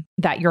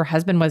that your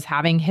husband was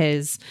having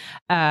his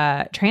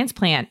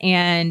transplant.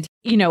 And,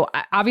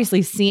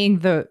 obviously seeing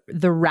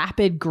the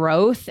rapid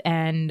growth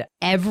and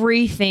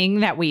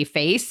everything that we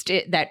faced,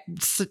 there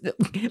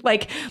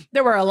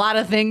were a lot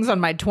of things on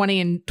my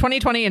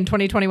 2020 and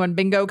 2021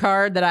 bingo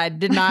card that I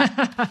did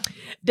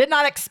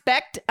not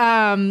expect.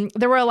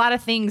 There were a lot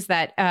of things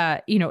that,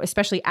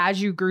 especially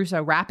as you grew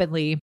so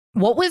rapidly,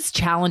 what was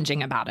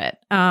challenging about it?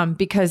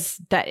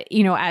 Because that,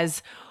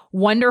 as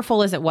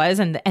wonderful as it was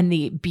and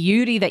the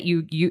beauty that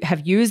you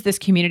have used this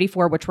community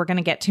for, which we're going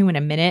to get to in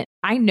a minute,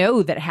 I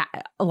know that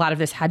a lot of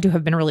this had to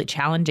have been really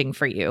challenging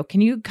for you.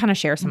 Can you kind of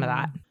share some of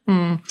that?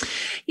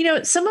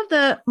 Some of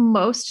the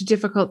most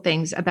difficult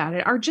things about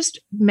it are just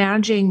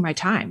managing my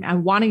time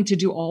and wanting to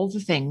do all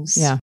the things.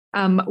 Yeah.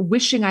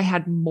 Wishing I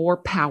had more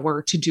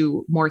power to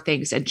do more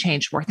things and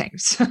change more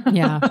things.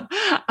 Yeah.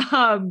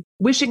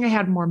 Wishing I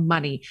had more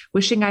money,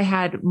 wishing I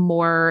had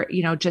more,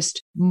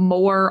 just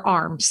more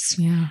arms.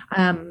 Yeah.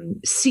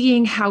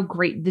 Seeing how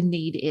great the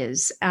need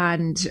is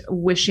and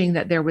wishing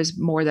that there was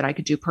more that I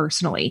could do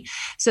personally.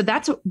 So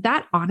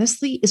that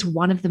honestly is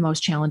one of the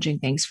most challenging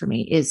things for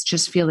me, is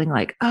just feeling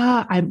like,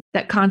 I'm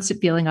that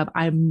constant feeling of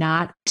I'm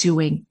not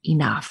doing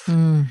enough.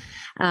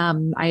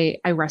 I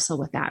wrestle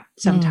with that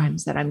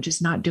sometimes, that I'm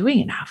just not doing doing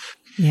enough.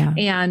 Yeah.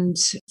 And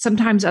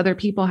sometimes other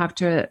people have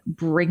to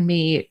bring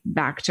me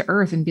back to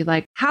earth and be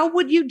like, how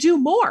would you do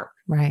more?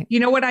 Right. You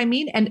know what I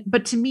mean?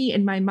 But to me,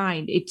 in my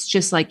mind, it's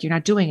just like, you're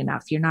not doing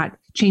enough. You're not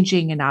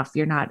changing enough.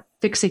 You're not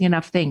fixing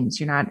enough things.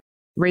 You're not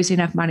raising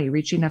enough money,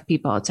 reaching enough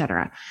people, et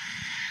cetera.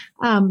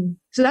 So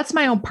that's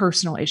my own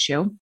personal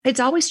issue. It's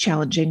always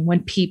challenging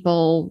when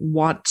people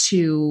want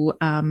to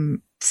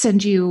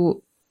send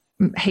you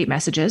hate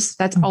messages.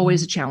 That's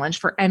always a challenge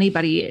for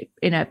anybody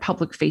in a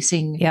public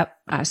facing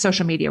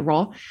social media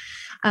role.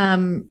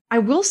 I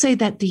will say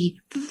that the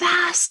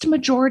vast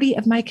majority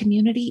of my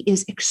community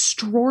is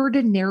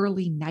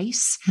extraordinarily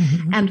nice.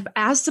 And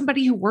as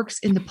somebody who works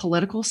in the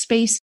political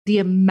space, the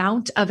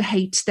amount of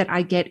hate that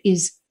I get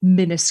is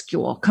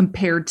minuscule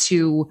compared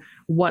to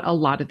what a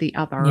lot of the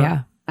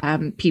other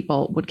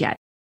people would get.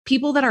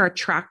 People that are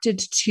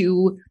attracted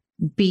to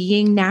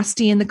being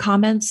nasty in the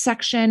comments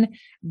section,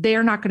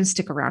 they're not going to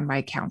stick around my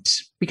account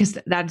because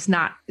that's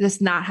not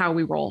how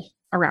we roll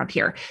around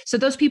here. So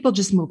those people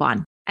just move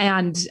on,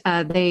 and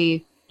they're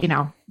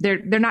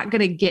not going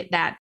to get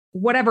that,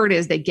 whatever it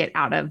is they get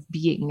out of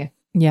being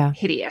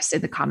hideous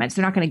in the comments.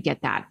 They're not going to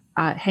get that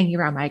hanging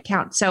around my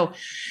account. So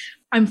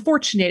I'm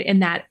fortunate in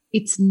that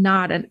that's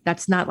not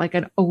like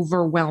an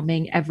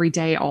overwhelming every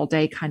day, all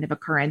day kind of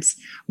occurrence.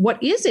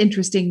 What is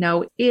interesting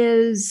though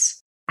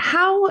is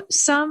how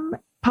some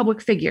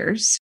public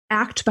figures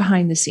act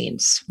behind the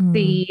scenes.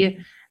 The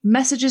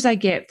messages I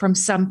get from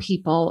some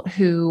people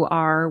who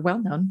are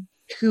well-known,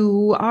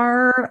 who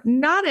are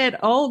not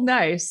at all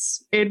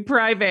nice in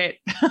private.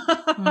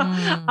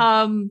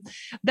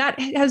 That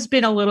has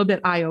been a little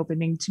bit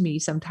eye-opening to me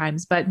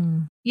sometimes, but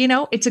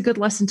it's a good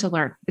lesson to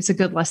learn. It's a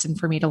good lesson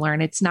for me to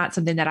learn. It's not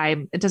something that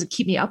it doesn't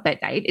keep me up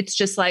at night. It's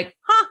just like,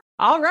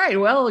 all right,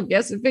 well, I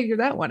guess I figured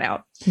that one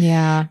out.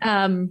 Yeah.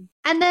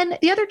 And then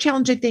the other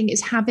challenging thing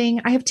is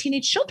I have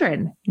teenage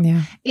children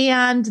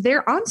and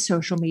they're on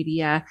social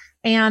media,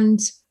 and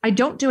I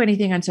don't do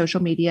anything on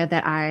social media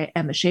that I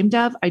am ashamed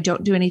of. I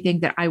don't do anything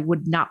that I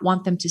would not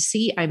want them to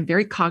see. I'm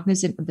very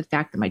cognizant of the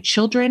fact that my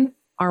children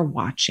are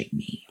watching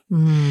me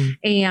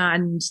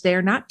and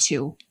they're not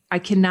two. I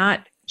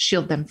cannot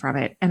shield them from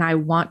it. And I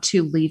want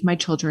to leave my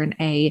children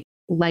a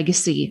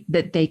legacy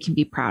that they can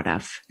be proud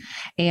of,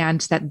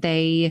 and that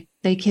they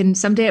can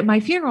someday at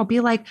my funeral be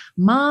like,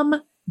 Mom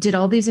did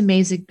all these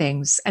amazing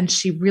things. And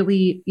she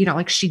really,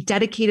 she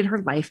dedicated her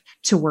life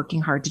to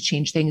working hard to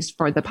change things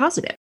for the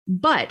positive.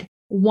 But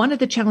one of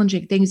the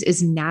challenging things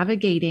is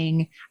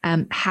navigating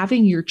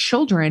having your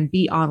children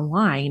be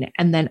online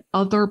and then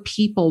other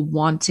people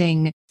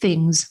wanting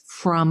things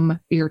from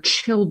your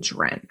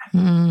children,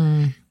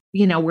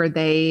 where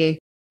they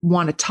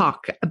want to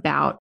talk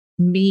about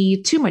me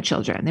to my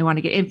children. They want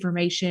to get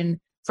information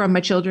from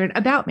my children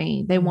about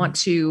me. They want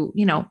to,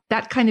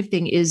 that kind of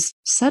thing is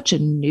such a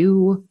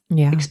new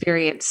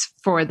experience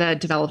for the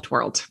developed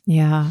world.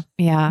 Yeah.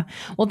 Yeah.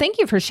 Well, thank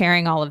you for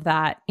sharing all of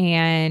that.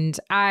 And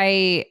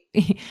I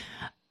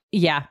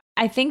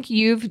think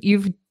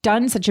you've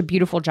done such a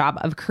beautiful job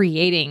of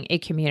creating a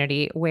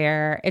community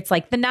where it's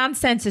like the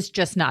nonsense is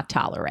just not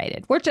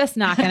tolerated. We're just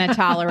not going to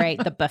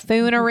tolerate the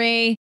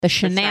buffoonery, the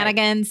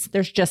shenanigans. Right.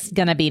 There's just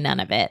going to be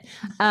none of it.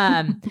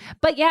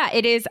 But yeah,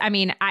 it is. I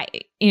mean, I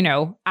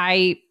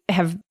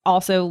have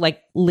also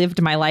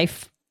lived my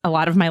life, a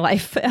lot of my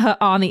life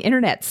on the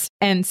internet.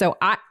 And so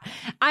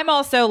I'm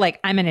also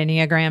I'm an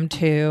Enneagram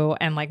 2,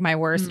 and my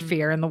worst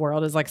fear in the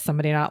world is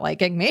somebody not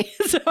liking me.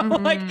 So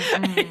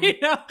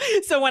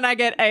so when I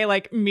get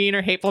a mean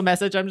or hateful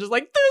message, I'm just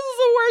like, this is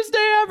the worst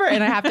day ever.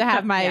 And I have to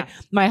have my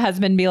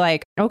husband be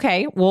like,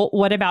 okay, well,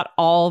 what about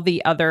all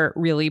the other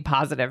really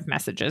positive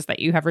messages that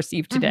you have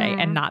received today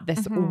and not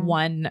this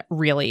one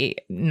really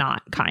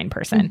not kind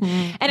person?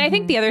 And I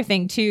think the other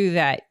thing too,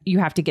 that you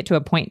have to get to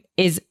a point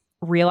is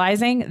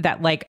realizing that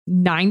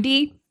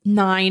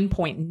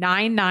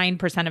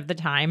 99.99% of the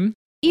time,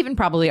 even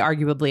probably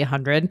arguably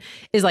 100,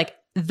 is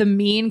the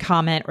mean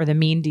comment or the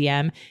mean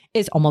DM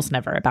is almost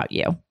never about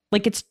you.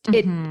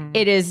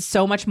 It is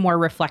so much more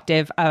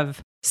reflective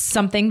of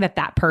something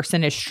that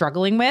person is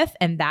struggling with,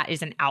 and that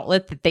is an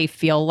outlet that they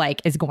feel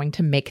is going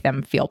to make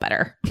them feel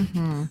better.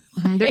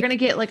 They're going to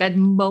get a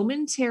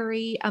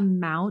momentary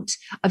amount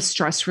of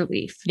stress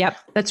relief. Yep.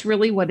 That's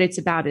really what it's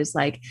about, is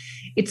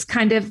it's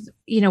kind of,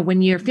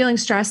 when you're feeling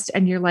stressed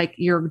and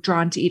you're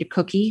drawn to eat a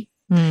cookie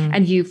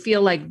and you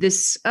feel like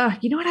this,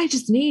 what I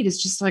just need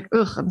is just I'm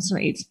just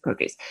going to eat some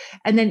cookies.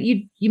 And then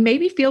you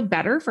maybe feel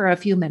better for a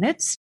few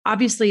minutes.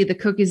 Obviously the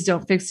cookies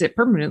don't fix it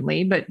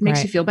permanently, but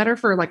makes you feel better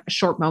for a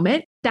short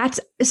moment. That's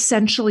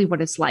essentially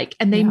what it's like.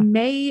 And they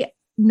may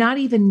not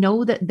even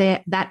know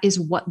that is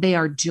what they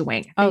are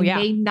doing. They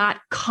may not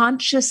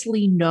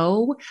consciously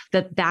know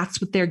that that's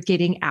what they're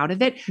getting out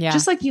of it. Yeah.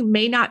 Just like you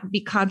may not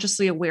be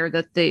consciously aware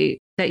that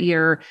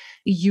you're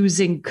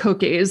using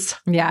cookies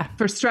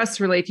for stress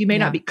relief. You may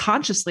not be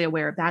consciously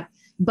aware of that,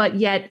 but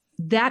yet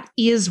that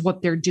is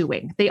what they're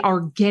doing. They are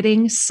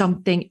getting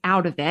something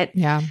out of it.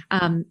 Yeah.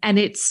 And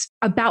it's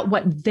about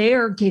what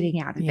they're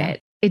getting out of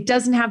it. It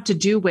doesn't have to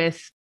do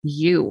with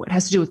you. It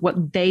has to do with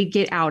what they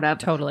get out of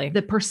totally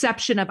the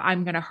perception of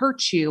I'm going to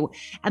hurt you.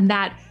 And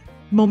that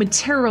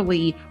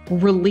momentarily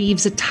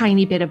relieves a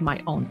tiny bit of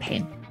my own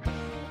pain.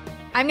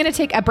 I'm going to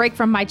take a break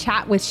from my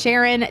chat with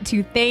Sharon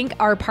to thank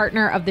our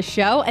partner of the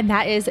show, and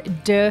that is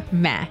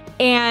Demain.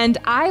 And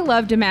I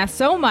love Demain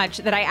so much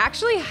that I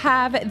actually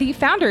have the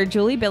founder,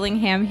 Julie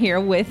Billingham, here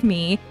with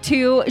me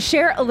to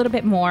share a little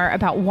bit more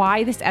about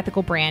why this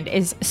ethical brand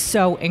is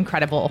so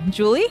incredible.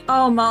 Julie?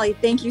 Oh, Molly,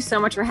 thank you so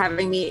much for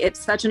having me. It's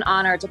such an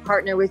honor to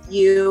partner with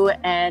you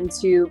and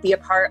to be a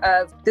part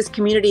of this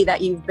community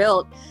that you've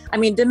built. I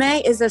mean,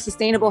 Demain is a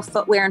sustainable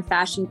footwear and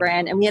fashion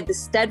brand, and we have this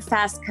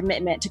steadfast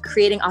commitment to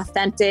creating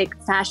authentic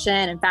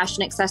fashion and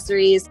fashion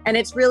accessories. And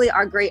it's really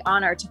our great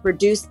honor to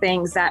produce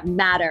things that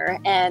matter.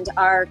 And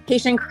our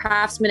Haitian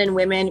craftsmen and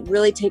women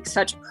really take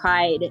such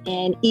pride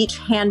in each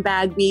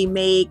handbag we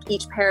make,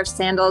 each pair of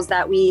sandals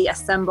that we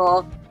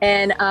assemble.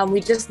 And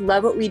we just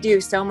love what we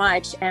do so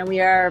much. And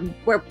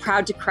we're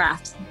proud to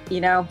craft,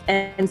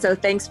 and so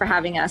thanks for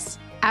having us.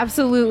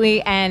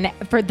 Absolutely. And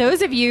for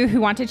those of you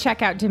who want to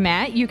check out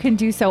Demain, you can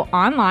do so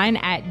online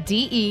at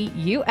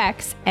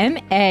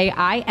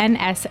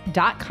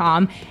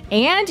DEUXMAINS.com.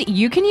 And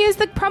you can use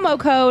the promo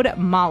code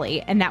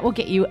Molly, and that will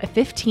get you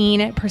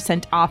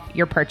 15% off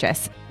your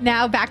purchase.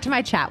 Now back to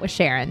my chat with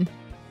Sharon.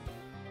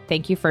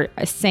 Thank you for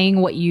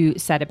saying what you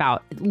said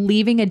about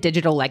leaving a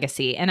digital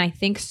legacy. And I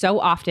think so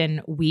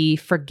often we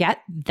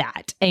forget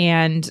that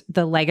and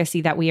the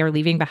legacy that we are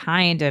leaving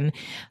behind. And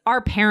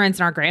our parents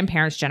and our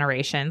grandparents'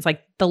 generations,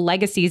 like the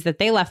legacies that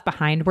they left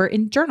behind were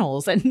in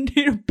journals and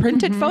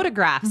printed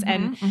photographs.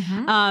 And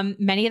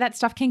many of that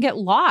stuff can get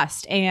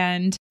lost.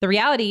 And the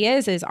reality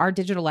is our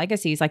digital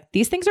legacies, like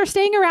these things are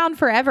staying around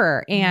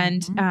forever.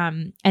 And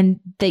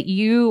that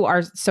you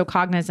are so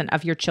cognizant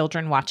of your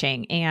children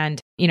watching. And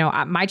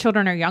my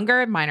children are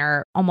younger. Mine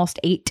are almost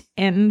 8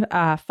 and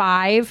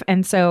 5.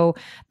 And so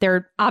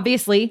they're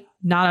obviously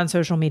not on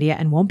social media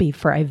and won't be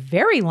for a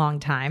very long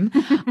time,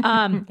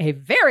 a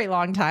very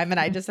long time. And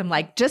I just am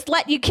like, just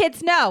let you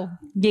kids know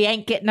you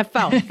ain't getting a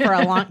phone for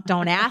a long,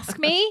 don't ask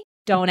me.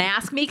 Don't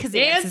ask me because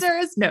the answer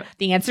is no.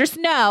 The answer is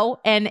no,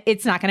 and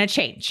it's not going to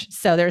change.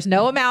 So there's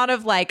no amount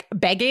of like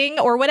begging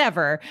or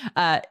whatever.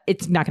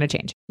 It's not going to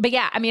change. But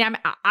yeah, I mean,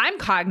 I'm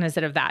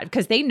cognizant of that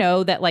because they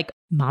know that like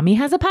mommy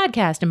has a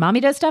podcast and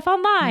mommy does stuff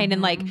online,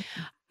 and like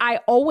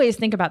I always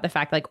think about the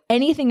fact like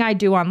anything I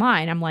do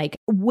online, I'm like,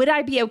 would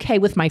I be okay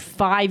with my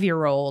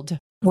 5-year-old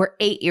or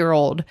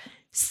 8-year-old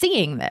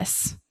seeing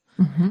this?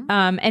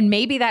 And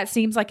maybe that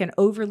seems like an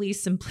overly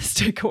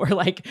simplistic or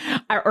like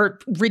or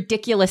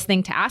ridiculous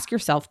thing to ask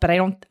yourself, but I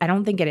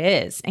don't think it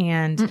is.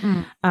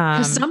 And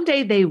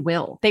someday they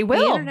will. They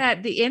will.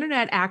 The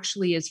internet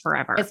actually is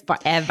forever. It's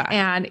forever.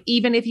 And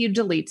even if you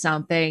delete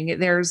something,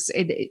 it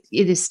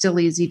is still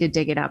easy to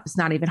dig it up. It's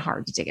not even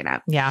hard to dig it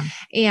up. Yeah.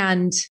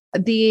 And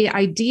the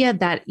idea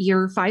that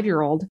your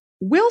 5-year-old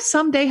will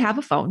someday have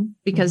a phone,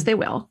 because they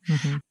will,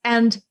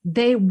 and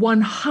they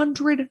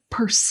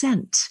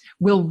 100%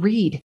 will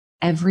read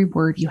every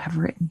word you have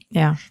written.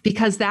 Yeah.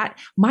 Because that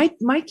my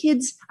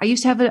kids, I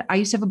used to have a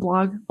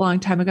blog a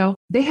long time ago.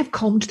 They have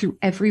combed through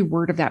every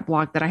word of that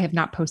blog that I have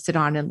not posted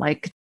on in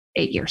like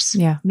 8 years.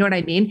 Yeah. You know what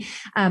I mean?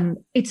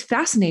 It's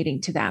fascinating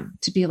to them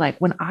to be like,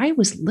 when I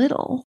was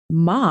little,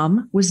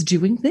 mom was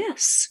doing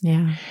this.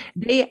 Yeah.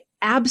 They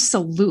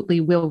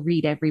absolutely will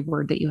read every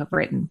word that you have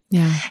written.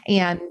 Yeah.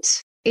 And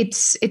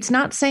it's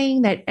not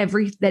saying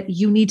that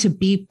you need to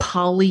be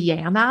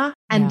Pollyanna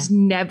and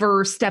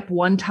never step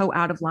one toe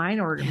out of line,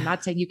 or I'm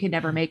not saying you can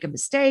never make a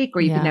mistake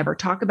or you can never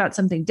talk about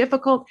something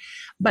difficult,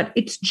 but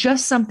it's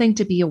just something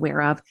to be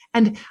aware of.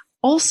 And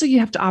also you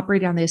have to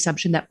operate on the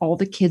assumption that all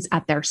the kids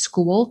at their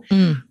school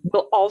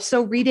will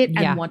also read it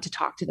and want to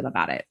talk to them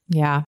about it.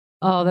 Yeah.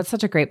 Oh, that's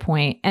such a great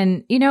point.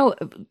 And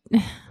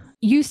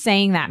you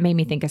saying that made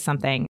me think of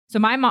something. So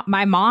my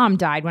mom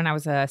died when I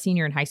was a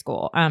senior in high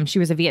school. She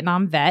was a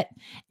Vietnam vet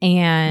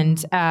and,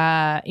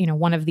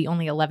 one of the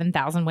only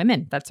 11,000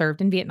 women that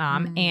served in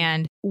Vietnam.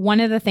 And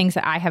one of the things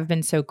that I have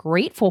been so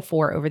grateful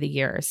for over the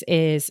years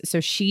is,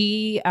 so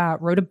she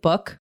wrote a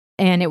book,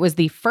 and it was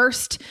the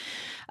first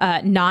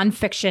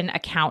nonfiction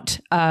account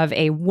of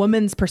a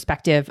woman's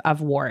perspective of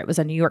war. It was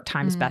a New York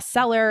Times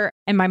bestseller.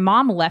 And my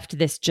mom left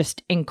this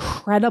just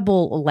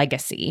incredible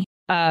legacy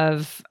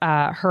of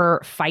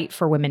her fight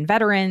for women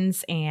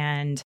veterans.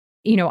 And,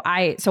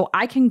 I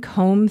can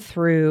comb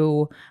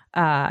through,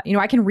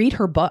 I can read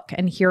her book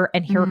and hear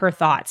her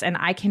thoughts, and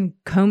I can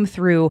comb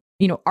through,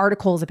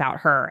 articles about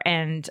her.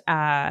 And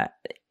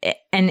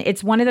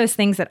it's one of those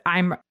things that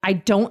I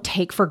don't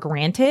take for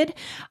granted.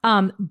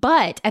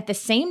 But at the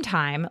same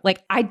time,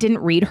 like I didn't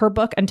read her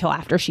book until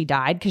after she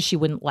died because she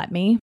wouldn't let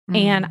me.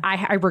 And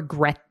I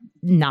regret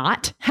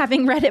not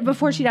having read it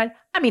before she died.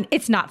 I mean,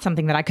 it's not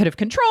something that I could have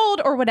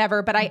controlled or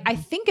whatever, but I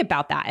think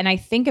about that. And I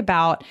think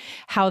about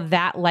how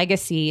that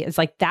legacy is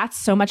like, that's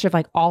so much of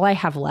like all I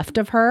have left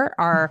of her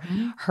are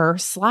her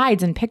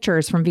slides and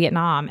pictures from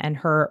Vietnam and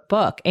her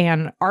book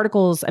and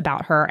articles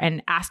about her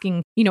and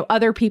asking,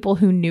 other people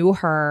who knew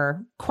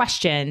her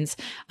questions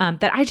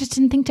that I just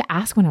didn't think to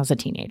ask when I was a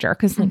teenager.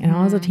 Cause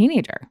I was a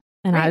teenager.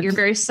 And you're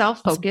very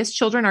self-focused.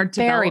 Children are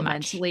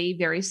developmentally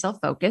very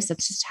self-focused.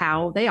 That's just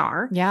how they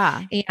are.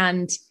 Yeah.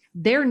 And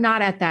they're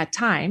not at that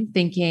time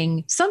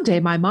thinking someday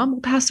my mom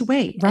will pass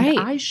away. Right. And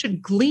I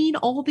should glean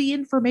all the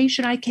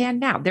information I can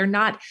now. They're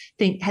not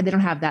they don't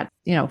have that,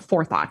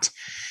 forethought.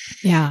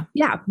 Yeah.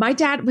 Yeah. My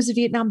dad was a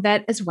Vietnam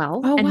vet as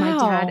well. Oh, and wow.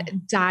 my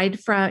dad died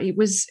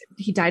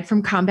he died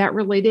from combat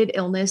related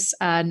illness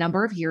a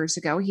number of years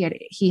ago.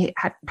 He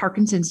had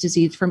Parkinson's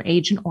disease from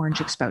Agent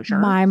Orange exposure.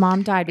 My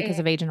mom died because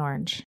of Agent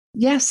Orange.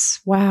 Yes.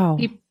 Wow.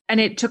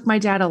 And it took my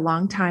dad a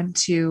long time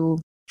to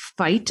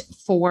fight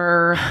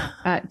for,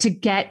 to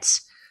get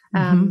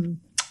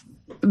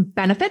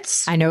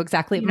benefits. I know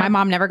exactly. My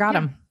mom never got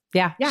them.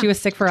 Yeah. She was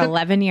sick for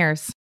 11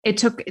 years. It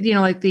took,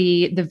 like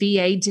the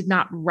VA did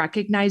not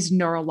recognize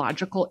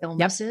neurological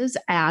illnesses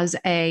as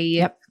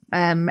a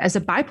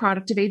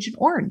byproduct of Agent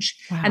Orange.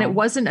 Wow. And it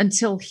wasn't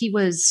until he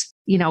was,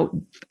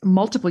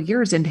 multiple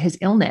years into his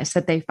illness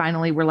that they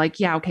finally were like,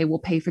 yeah, okay, we'll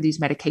pay for these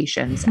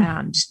medications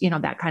and,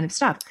 that kind of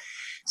stuff. Wow.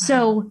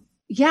 So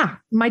yeah,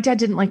 my dad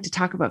didn't like to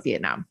talk about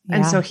Vietnam. Yeah.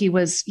 And so he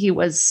was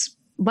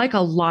like a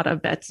lot of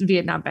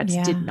Vietnam vets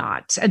did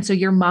not. And so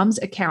your mom's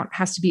account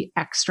has to be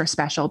extra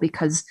special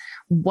because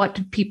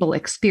what people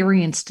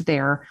experienced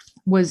there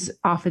was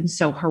often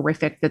so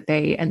horrific that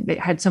they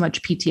had so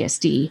much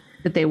PTSD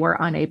that they were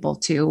unable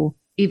to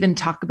even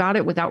talk about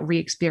it without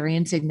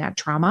re-experiencing that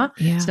trauma.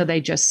 Yeah. So they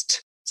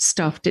just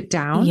stuffed it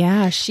down.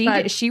 Yeah.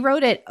 She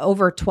wrote it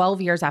over 12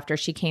 years after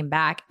she came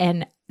back.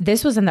 And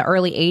this was in the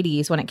early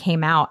 80s when it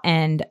came out.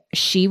 And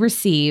she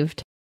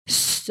received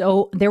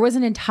there was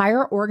an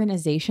entire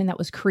organization that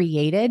was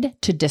created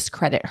to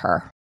discredit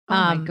her. Oh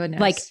my goodness.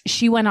 Like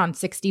she went on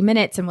 60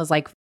 Minutes and was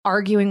like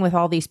arguing with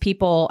all these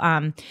people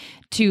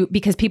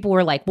because people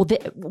were like, well,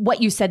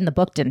 what you said in the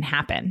book didn't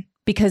happen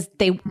because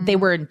they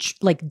were in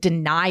like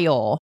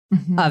denial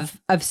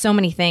of so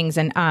many things.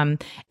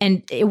 And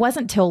it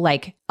wasn't till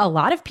like a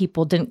lot of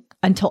people didn't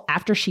until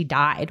after she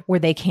died where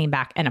they came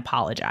back and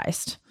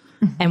apologized.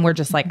 And we're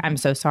just like, I'm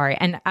so sorry.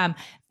 And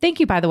thank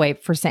you, by the way,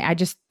 for saying,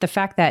 the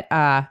fact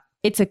that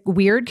it's a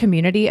weird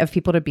community of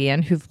people to be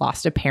in who've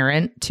lost a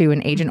parent to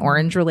an Agent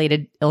Orange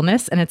related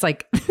illness. And it's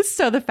like,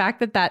 so the fact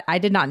that I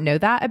did not know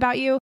that about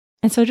you.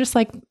 And so just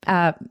like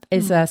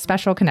is a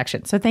special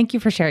connection. So thank you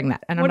for sharing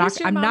that. And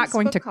I'm not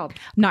going to cry.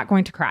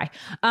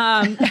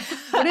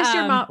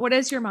 What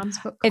is your mom's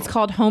book called? It's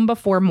called Home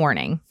Before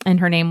Morning. And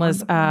her name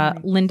was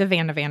Linda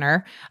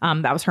Vandevanner.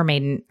 That was her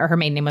maiden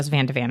name was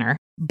Vandevanner.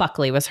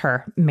 Buckley was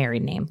her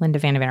married name, Linda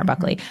Vandevanner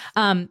Buckley.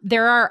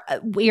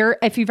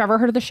 If you've ever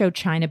heard of the show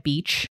China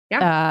Beach,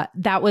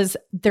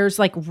 there's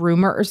like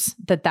rumors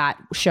that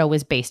show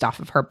was based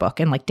off of her book.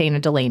 And like Dana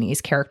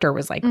Delaney's character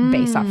was like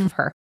based off of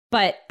her.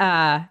 But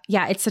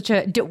it's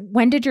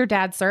when did your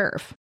dad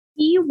serve?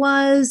 He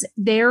was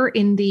there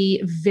in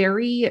the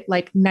very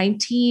like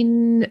let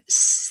me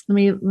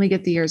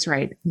get the years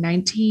right.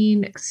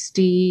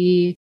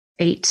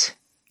 1968.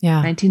 Yeah.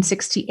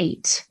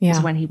 1968 is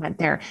when he went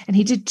there. And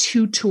he did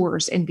 2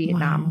 tours in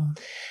Vietnam. Wow.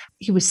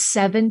 He was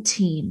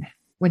 17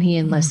 when he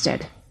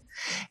enlisted.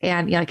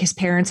 And like his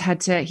parents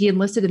he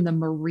enlisted in the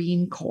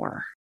Marine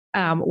Corps.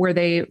 Where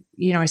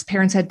his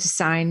parents had to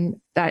sign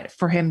that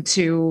for him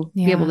to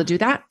be able to do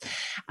that.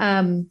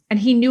 And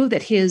he knew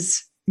that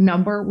his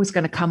number was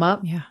going to come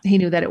up. Yeah. He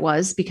knew that it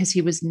was because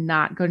he was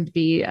not going to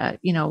be,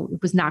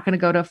 was not going to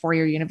go to a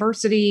 4-year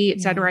university, et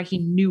cetera. He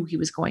knew he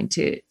was going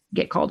to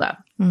get called up.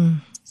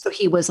 So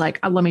he was like,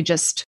 let me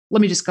just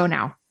go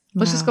now.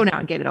 Let's just go now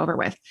and get it over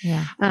with.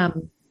 Yeah.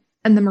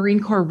 And the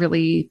Marine Corps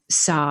really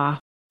saw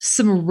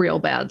some real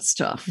bad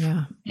stuff.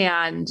 Yeah.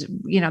 And,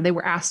 they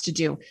were asked to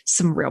do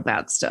some real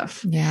bad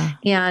stuff. Yeah.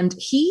 And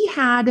he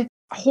had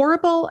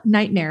horrible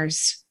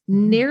nightmares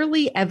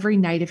nearly every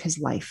night of his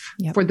life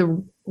for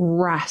the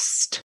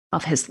rest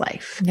of his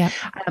life. Yep.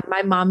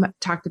 My mom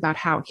talked about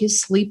how his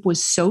sleep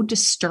was so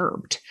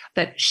disturbed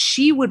that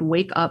she would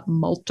wake up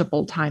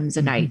multiple times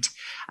a night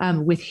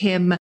with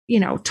him,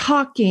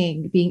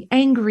 talking, being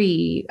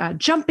angry,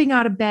 jumping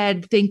out of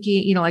bed,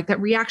 thinking, like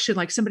that reaction,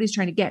 like somebody's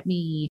trying to get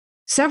me.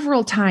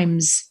 Several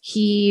times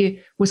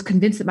he was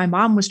convinced that my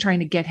mom was trying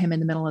to get him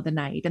in the middle of the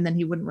night and then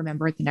he wouldn't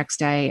remember it the next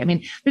day. I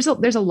mean,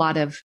 there's a lot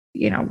of,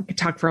 we could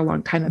talk for a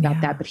long time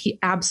about that, but he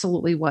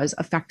absolutely was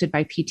affected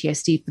by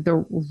PTSD for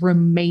the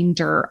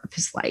remainder of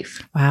his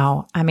life.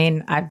 Wow. I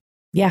mean, I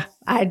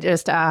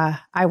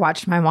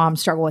watched my mom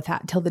struggle with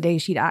that until the day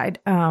she died.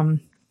 I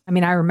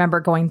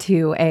remember going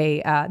to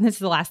this is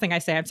the last thing I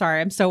say.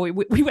 I'm sorry.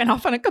 We went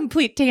off on a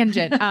complete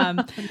tangent.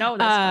 No, that's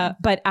fine.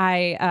 But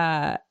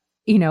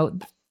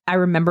I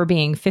remember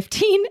being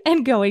 15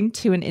 and going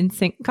to an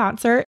NSYNC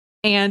concert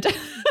and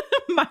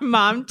my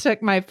mom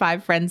took my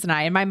 5 friends and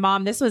I, and my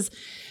mom, this was,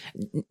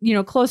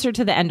 closer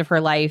to the end of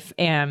her life.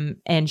 And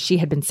she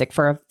had been sick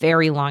for a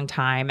very long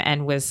time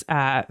and was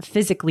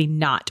physically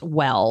not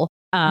well.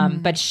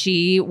 But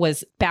she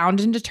was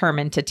bound and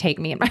determined to take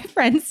me and my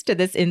friends to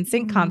this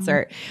NSYNC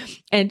concert.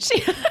 And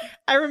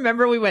I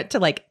remember we went to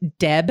like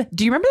Deb.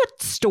 Do you remember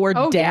that store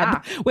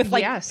Deb with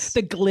like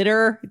the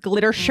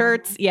glitter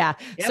shirts? Yeah.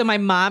 Yep. So my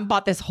mom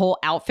bought this whole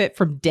outfit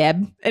from Deb,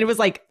 and it was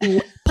like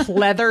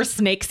leather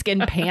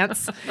snakeskin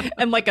pants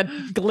and like a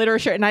glitter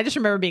shirt. And I just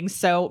remember being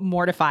so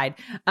mortified.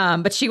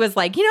 But she was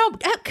like, come on,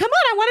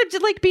 I wanted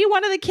to like be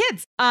one of the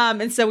kids.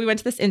 And so we went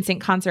to this NSYNC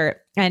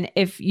concert. And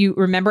if you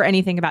remember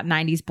anything about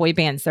 90s boy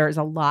bands, there's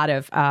a lot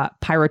of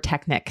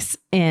pyrotechnics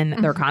in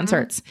their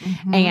concerts.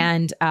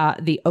 And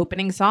the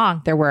opening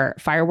song, there were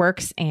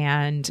fireworks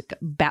and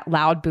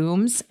loud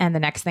booms. And the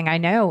next thing I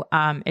know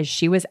is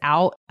she was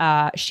out.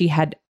 She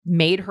had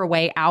made her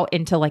way out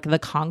into like the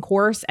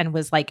concourse and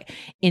was like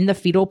in the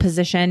fetal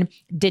position,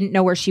 didn't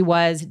know where she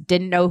was,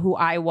 didn't know who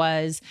I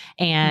was.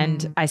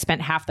 And I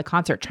spent half the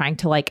concert trying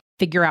to like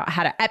figure out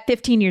how to, at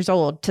 15 years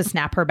old, to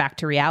snap her back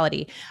to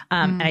reality.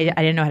 And I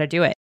didn't know how to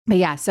do it. But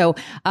yeah, so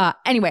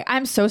anyway,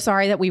 I'm so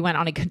sorry that we went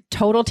on a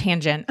total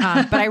tangent,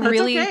 but I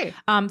really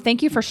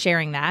thank you for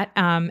sharing that.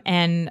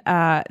 And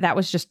that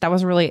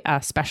was really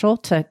special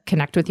to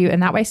connect with you in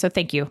that way. So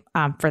thank you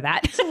for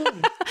that.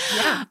 Absolutely.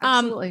 Yeah,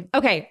 absolutely.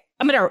 Okay.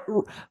 We're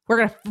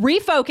going to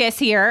refocus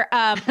here.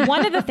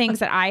 One of the things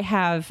that I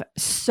have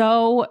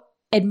so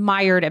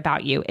admired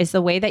about you is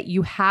the way that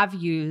you have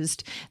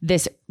used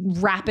this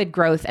rapid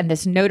growth and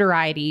this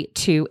notoriety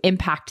to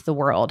impact the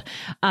world,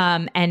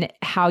 and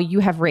how you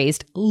have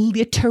raised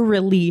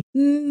literally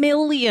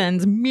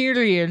millions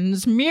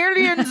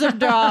of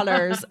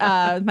dollars.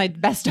 My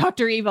best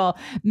Dr. Evil,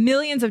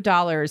 millions of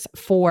dollars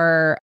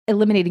for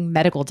eliminating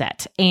medical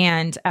debt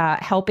and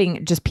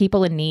helping just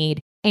people in need.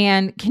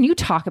 And can you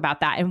talk about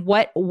that and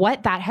what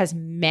that has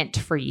meant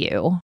for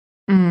you?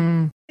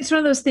 It's one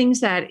of those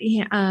things that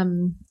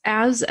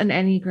as an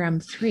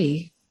Enneagram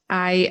 3,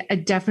 I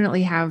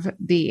definitely have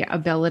the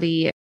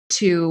ability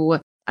to,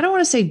 I don't want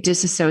to say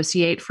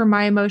disassociate from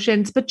my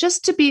emotions, but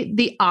just to be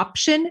the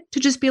option to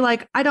just be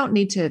like, I don't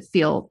need to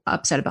feel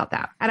upset about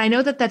that. And I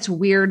know that that's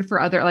weird for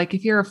like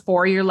if you're a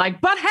 4, you're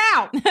like, but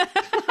how? How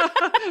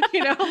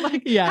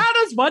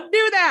does one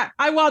do that?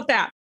 I want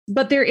that.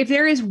 But if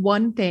there is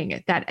one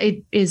thing that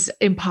it is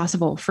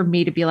impossible for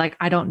me to be like,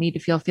 I don't need to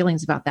feel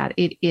feelings about that,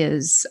 it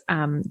is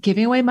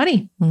giving away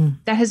money.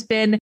 That has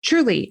been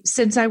truly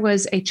since I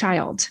was a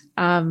child.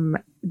 That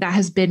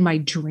has been my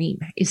dream,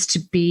 is to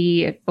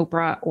be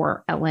Oprah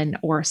or Ellen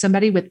or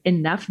somebody with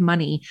enough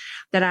money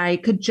that I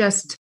could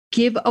just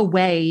give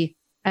away.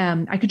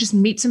 I could just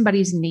meet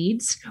somebody's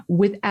needs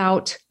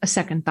without a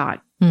second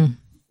thought,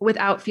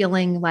 without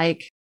feeling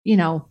like,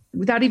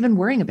 without even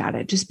worrying about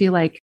it. Just be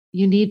like,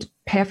 you need to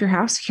pay off your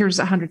house. Here's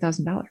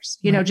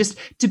 $100,000. Just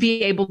to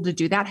be able to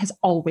do that has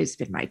always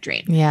been my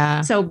dream. Yeah.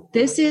 So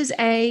this is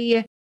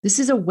a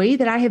way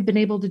that I have been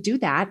able to do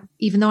that,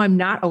 even though I'm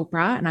not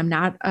Oprah and I'm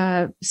not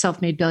a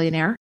self-made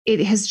billionaire. It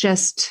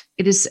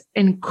is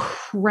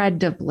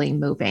incredibly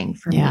moving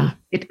for me.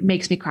 It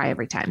makes me cry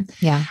every time.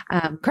 Yeah.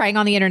 Crying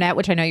on the internet,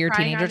 which I know your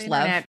teenagers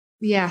love.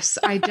 Yes.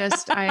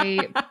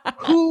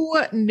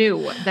 Who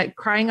knew that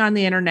crying on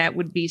the internet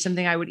would be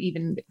something I would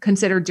even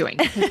consider doing?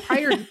 Because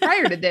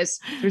prior to this,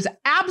 there's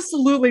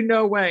absolutely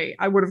no way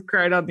I would have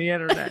cried on the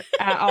internet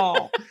at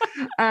all.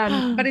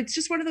 But it's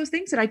just one of those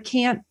things that I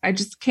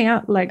just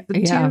can't, like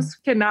the tears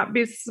cannot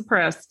be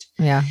suppressed.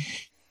 Yeah.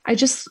 I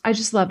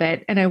just love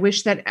it. And I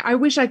wish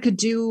I could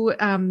do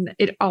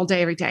it all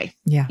day, every day.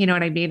 Yeah. You know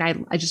what I mean? I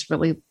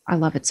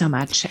love it so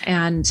much.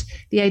 And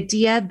the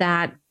idea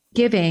that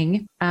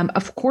giving,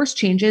 of course,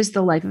 changes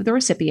the life of the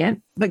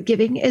recipient, but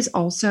giving is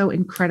also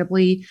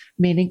incredibly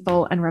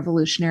meaningful and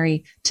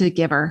revolutionary to the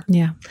giver.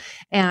 Yeah.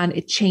 And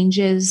it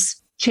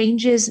changes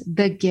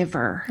the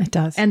giver. It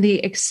does. And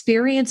the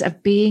experience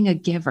of being a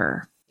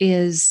giver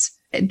is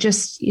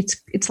just,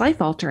 it's life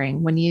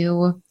altering when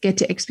you get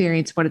to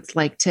experience what it's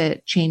like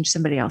to change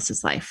somebody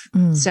else's life.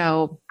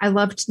 So I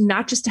loved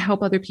not just to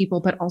help other people,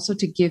 but also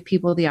to give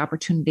people the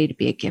opportunity to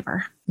be a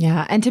giver.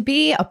 Yeah. And to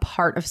be a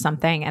part of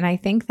something. And I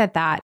think that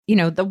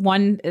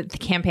the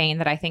campaign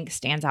that I think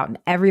stands out in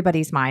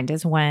everybody's mind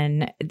is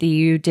when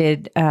you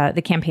did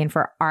the campaign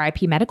for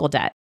RIP medical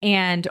debt.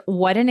 And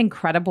what an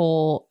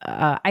incredible,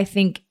 I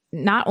think,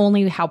 not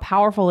only how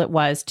powerful it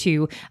was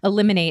to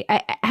eliminate,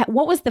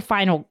 what was the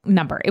final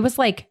number? It was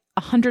like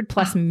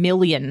 $100+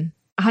 million.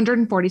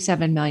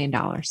 $147 million.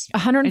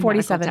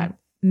 $147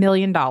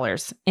 million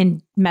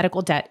in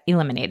medical debt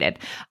eliminated,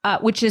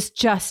 which is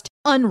just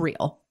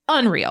unreal.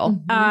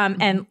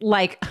 And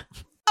like,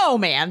 oh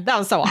man, that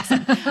was so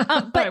awesome.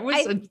 But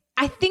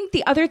I think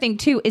the other thing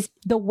too is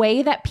the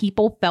way that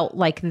people felt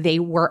like they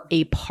were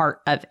a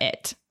part of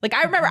it. Like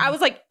I remember I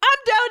was like, I'm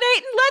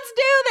donating, let's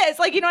do this.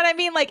 Like, you know what I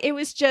mean? Like it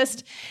was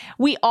just,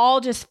 we all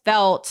just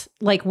felt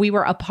like we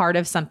were a part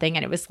of something.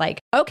 And it was like,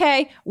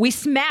 okay, we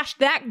smashed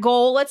that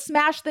goal. Let's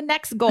smash the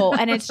next goal.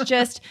 And it's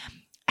just,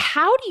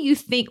 what do you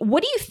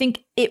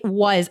think it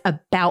was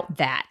about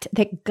that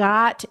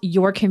got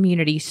your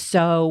community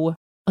so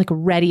like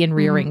ready and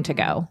rearing to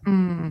go?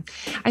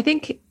 I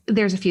think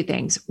there's a few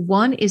things.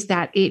 One is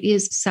that it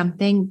is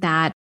something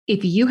that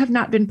if you have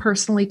not been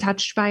personally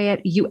touched by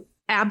it, you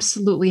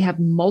absolutely have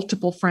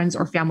multiple friends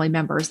or family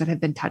members that have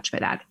been touched by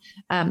that.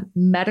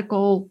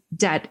 Medical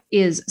debt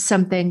is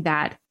something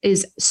that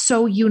is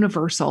so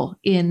universal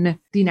in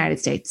the United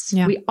States.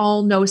 Yeah. We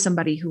all know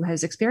somebody who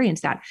has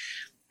experienced that.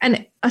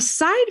 And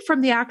aside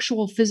from the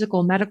actual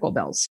physical medical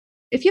bills,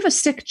 if you have a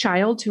sick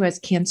child who has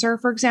cancer,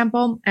 for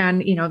example,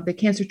 and the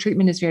cancer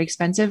treatment is very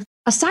expensive,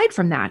 aside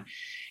from that,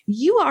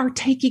 you are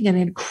taking an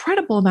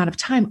incredible amount of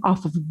time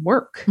off of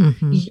work.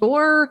 Mm-hmm.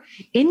 Your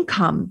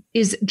income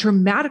is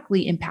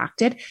dramatically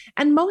impacted.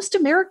 And most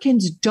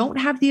Americans don't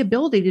have the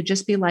ability to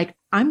just be like,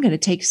 I'm going to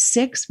take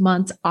 6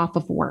 months off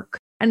of work.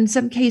 And in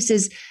some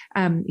cases,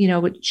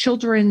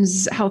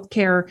 children's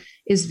healthcare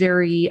is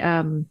very,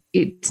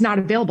 it's not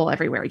available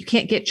everywhere. You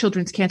can't get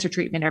children's cancer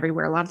treatment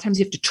everywhere. A lot of times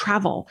you have to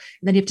travel,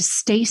 and then you have to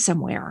stay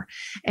somewhere,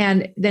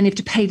 and then you have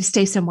to pay to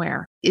stay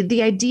somewhere.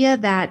 The idea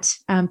that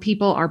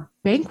people are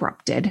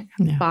bankrupted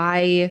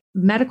by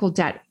medical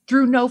debt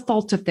through no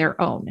fault of their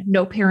own.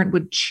 No parent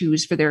would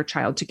choose for their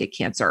child to get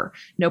cancer.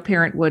 No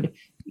parent would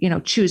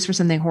choose for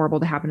something horrible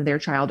to happen to their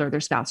child or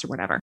their spouse or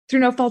whatever. Through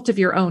no fault of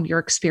your own, you're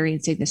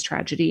experiencing this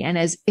tragedy. And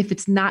as if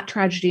it's not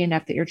tragedy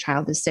enough that your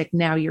child is sick,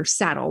 now you're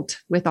saddled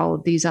with all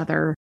of these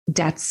other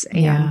debts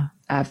and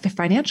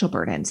financial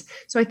burdens.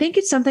 So I think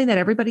it's something that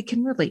everybody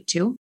can relate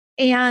to.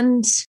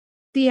 And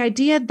the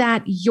idea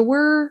that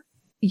your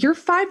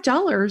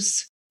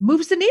 $5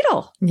 moves the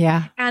needle.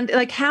 Yeah. And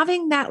like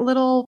having that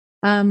little,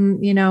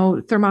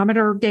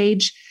 thermometer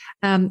gauge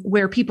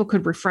where people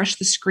could refresh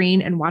the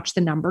screen and watch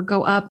the number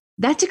go up.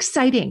 That's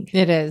exciting.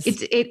 It is.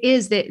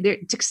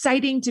 It's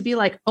exciting to be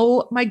like,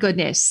 oh my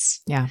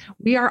goodness. Yeah.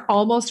 We are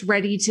almost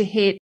ready to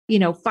hit,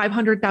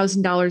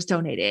 $500,000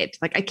 donated.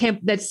 Like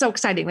that's so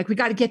exciting. Like we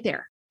got to get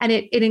there. And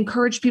it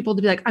encouraged people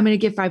to be like, I'm going to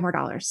give $5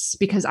 more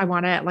because I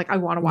want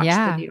to watch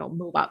the needle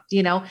move up,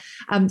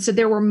 So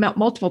there were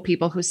multiple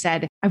people who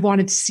said, I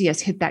wanted to see us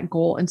hit that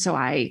goal. And so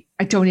I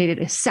donated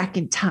a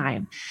second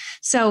time.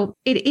 So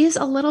it is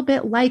a little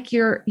bit like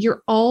you're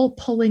all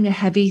pulling a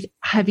heavy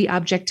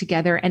object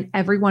together, and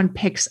everyone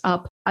picks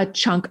up a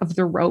chunk of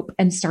the rope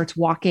and starts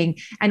walking.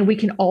 And we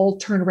can all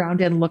turn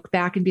around and look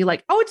back and be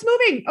like, oh, it's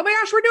moving. Oh my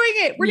gosh, we're doing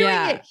it. We're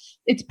doing it.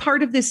 It's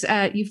part of this.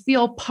 You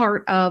feel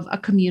part of a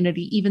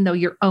community, even though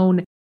your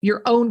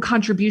own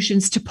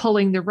contributions to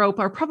pulling the rope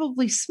are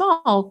probably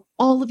small.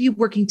 All of you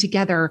working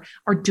together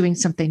are doing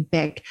something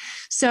big.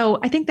 So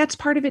I think that's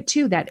part of it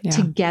too, that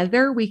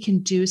together we can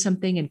do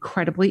something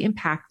incredibly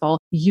impactful.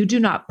 You do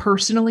not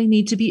personally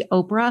need to be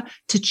Oprah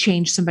to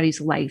change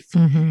somebody's life.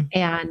 Mm-hmm.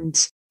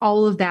 And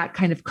all of that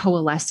kind of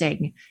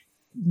coalescing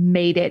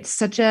made it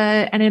such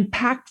an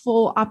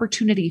impactful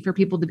opportunity for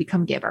people to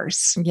become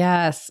givers.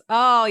 Yes.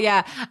 Oh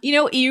yeah.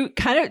 You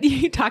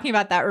talking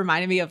about that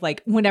reminded me of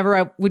like whenever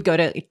I would go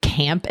to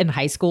camp in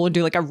high school and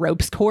do like a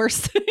ropes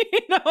course,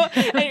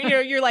 and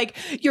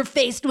you're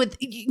faced with,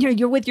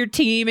 you're with your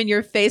team and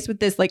you're faced with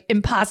this like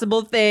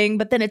impossible thing.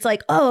 But then it's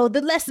like, oh,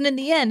 the lesson in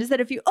the end is that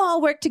if you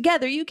all work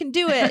together, you can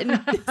do it.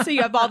 And so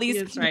you have all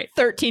these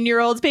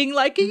 13-year-olds being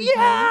like,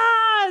 yes.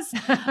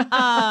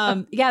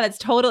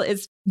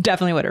 It's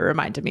definitely what it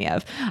reminded me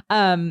of.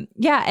 And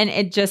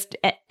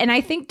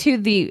I think too,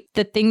 the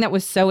thing that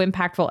was so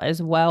impactful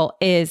as well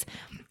is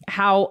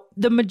how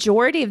the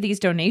majority of these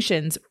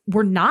donations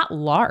were not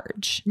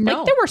large. No.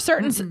 Like there were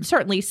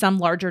certainly some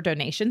larger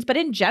donations, but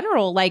in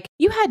general, like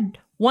you had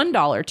 $1,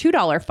 $2,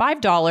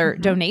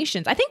 $5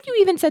 donations. I think you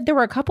even said there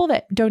were a couple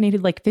that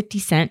donated like 50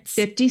 cents.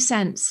 50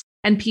 cents.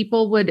 And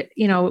people would,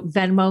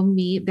 Venmo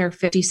me their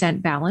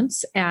 50-cent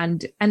balance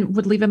and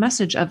would leave a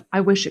message of,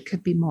 I wish it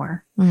could be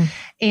more. Mm.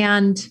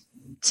 And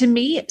to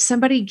me,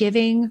 somebody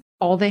giving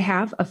all they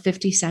have of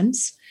 50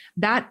 cents,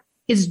 that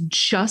is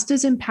just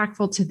as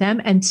impactful to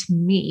them and to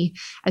me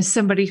as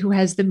somebody who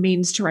has the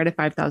means to write a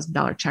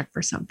 $5,000 check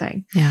for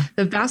something. Yeah.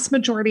 The vast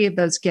majority of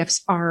those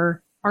gifts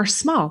are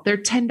small. They're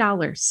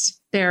 $10.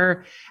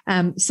 They're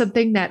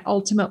something that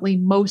ultimately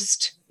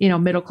most,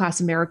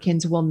 middle-class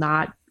Americans will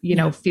not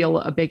feel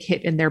a big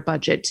hit in their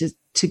budget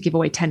to give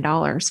away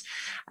 $10.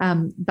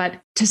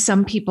 But to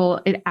some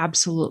people, it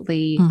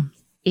absolutely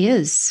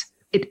is.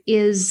 It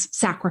is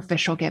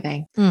sacrificial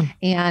giving.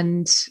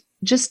 And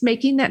just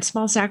making that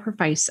small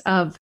sacrifice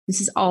of, this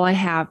is all I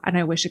have and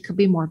I wish it could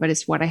be more, but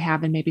it's what I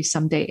have. And maybe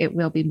someday it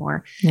will be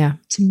more. Yeah.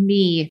 To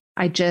me,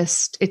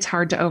 it's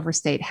hard to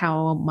overstate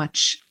how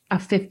much a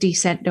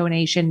 50-cent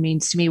donation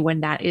means to me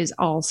when that is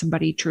all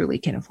somebody truly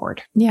can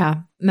afford.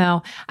 Yeah.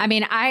 No, I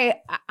mean,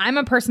 I'm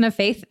a person of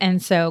faith.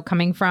 And so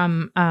coming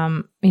from,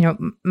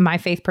 my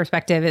faith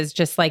perspective is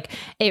just like,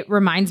 it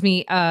reminds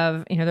me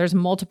of, there's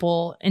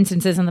multiple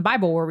instances in the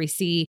Bible where we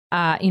see,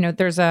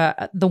 there's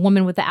the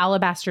woman with the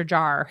alabaster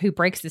jar who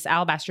breaks this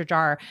alabaster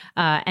jar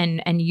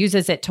and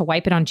uses it to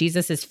wipe it on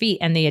Jesus's feet.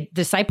 And the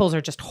disciples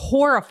are just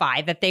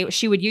horrified that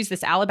she would use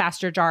this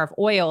alabaster jar of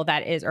oil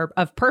or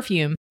of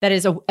perfume that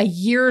is a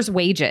year's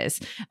wages.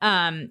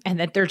 And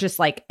that they're just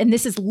like, and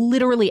this is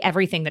literally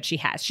everything that she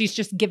has. She's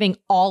just giving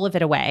all of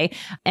it away,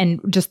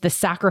 and just the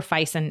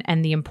sacrifice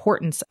and the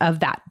importance of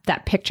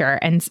that picture,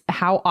 and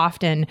how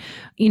often,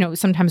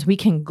 sometimes we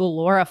can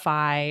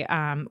glorify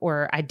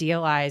or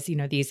idealize,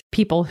 these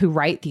people who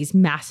write these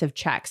massive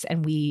checks,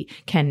 and we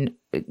can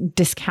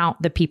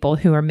discount the people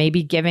who are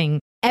maybe giving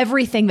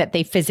everything that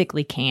they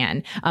physically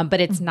can. But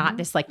it's not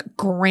this like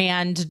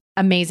grand,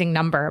 amazing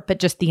number, but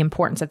just the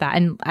importance of that.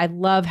 And I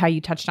love how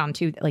you touched on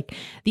too, like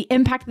the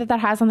impact that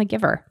has on the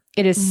giver.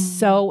 It is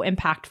so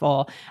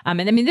impactful.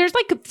 And I mean, there's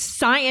like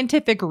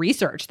scientific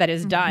research that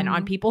is done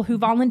on people who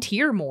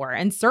volunteer more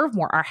and serve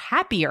more, are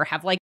happier,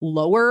 have like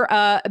lower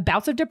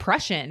bouts of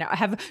depression,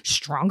 have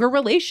stronger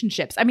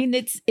relationships. I mean,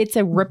 it's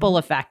a ripple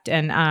effect.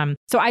 And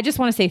so I just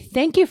want to say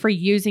thank you for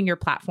using your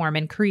platform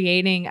and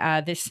creating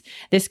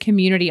this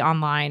community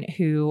online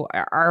who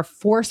are a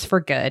force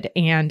for good,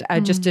 and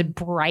just a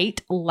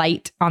bright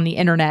light on the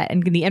internet.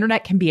 And the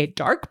internet can be a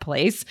dark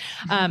place,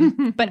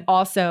 but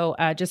also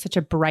just such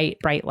a bright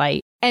light.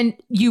 And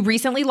you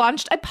recently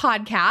launched a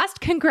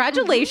podcast.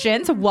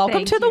 Congratulations.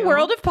 Welcome to the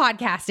world of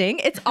podcasting.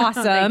 It's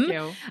awesome. Thank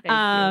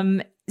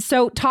you.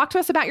 So talk to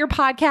us about your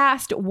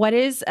podcast. What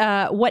is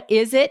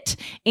it?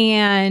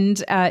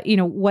 And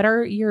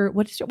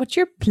what's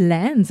your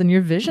plans and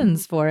your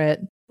visions for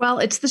it? Well,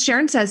 it's the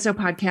Sharon Says So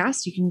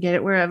podcast. You can get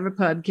it wherever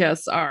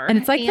podcasts are. And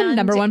it's like the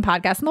number one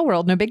podcast in the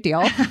world. No big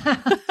deal.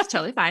 It's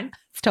totally fine.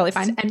 It's totally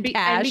fine.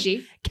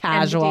 NBD.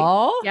 Casual.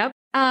 NBD. Yep.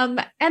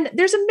 And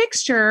there's a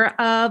mixture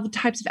of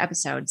types of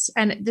episodes.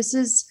 And this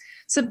is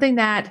something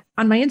that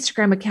on my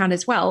Instagram account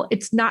as well,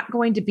 it's not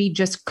going to be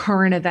just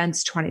current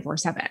events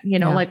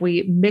 24/7, like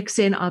we mix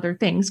in other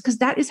things, because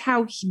that is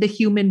how the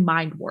human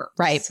mind works.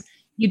 Right.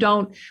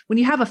 When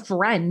you have a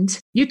friend,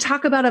 you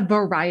talk about a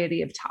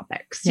variety of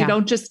topics. You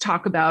don't just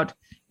talk about,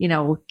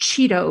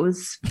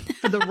 Cheetos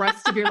for the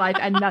rest of your life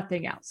and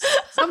nothing else.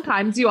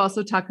 Sometimes you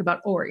also talk about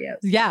Oreos.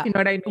 Yeah. You know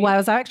what I mean? Well, I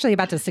was actually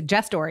about to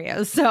suggest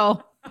Oreos.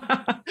 So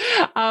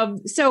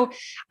so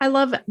I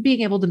love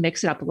being able to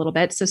mix it up a little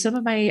bit. So some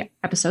of my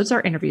episodes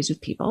are interviews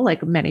with people,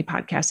 like many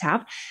podcasts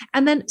have.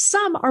 And then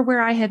some are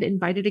where I have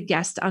invited a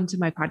guest onto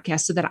my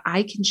podcast so that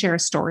I can share a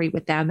story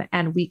with them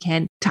and we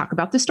can talk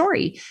about the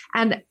story.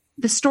 And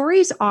the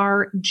stories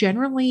are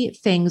generally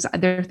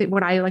they're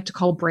what I like to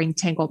call brain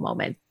tangle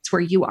moments,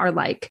 where you are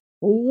like,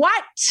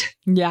 what?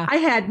 Yeah. I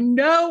had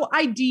no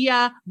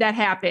idea that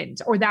happened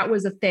or that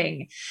was a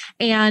thing.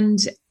 And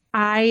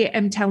I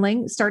am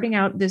starting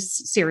out this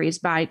series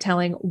by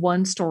telling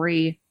one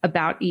story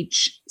about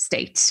each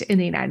state in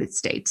the United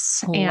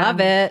States.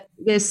 Love it.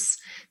 This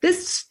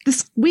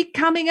week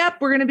coming up,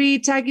 we're going to be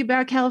talking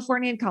about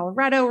California and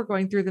Colorado. We're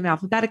going through them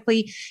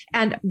alphabetically,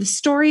 and the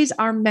stories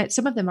are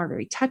some of them are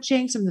very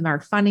touching. Some of them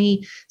are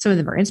funny. Some of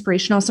them are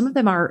inspirational. Some of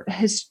them are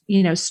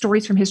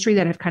stories from history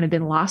that have kind of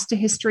been lost to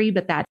history,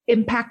 but that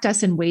impact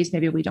us in ways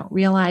maybe we don't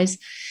realize.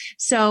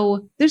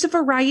 So there's a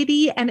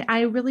variety, and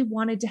I really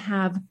wanted to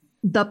have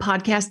the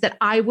podcast that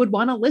I would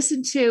want to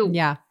listen to.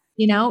 Yeah.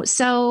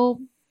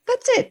 So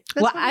that's it.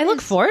 Well, I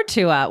look forward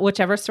to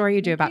whichever story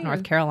you do about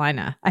North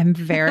Carolina. I'm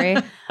very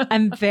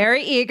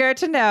eager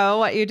to know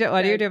what you do.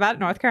 What do you do about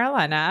North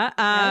Carolina?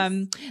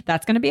 Yes.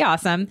 That's going to be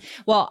awesome.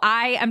 Well,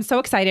 I am so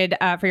excited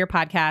for your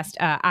podcast.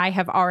 I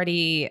have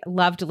already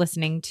loved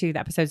listening to the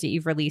episodes that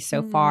you've released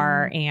so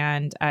far,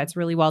 and it's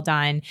really well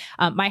done.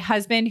 My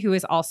husband, who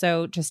is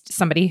also just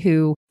somebody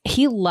who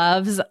he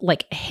loves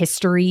like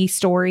history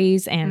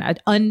stories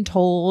and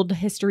untold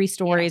history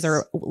stories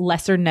or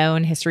lesser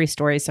known history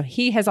stories. So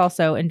he has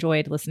also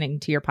enjoyed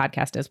listening to your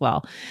podcast as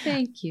well.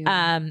 Thank you.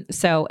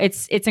 So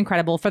it's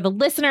incredible. For the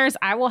listeners,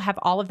 I will have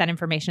all of that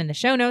information in the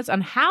show notes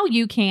on how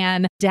you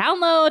can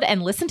download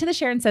and listen to the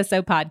Sharon Says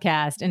So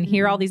podcast and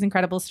hear all these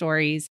incredible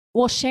stories.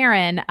 Well,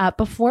 Sharon,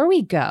 before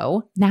we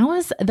go, now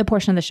is the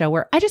portion of the show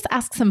where I just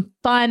ask some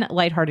fun,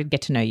 lighthearted,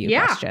 get to know you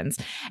questions.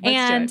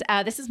 And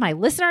this is my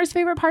listeners'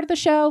 favorite part of the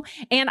show.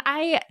 And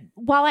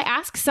while I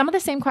ask some of the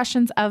same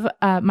questions of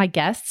my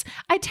guests,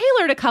 I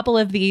tailored a couple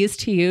of these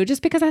to you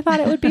just because I thought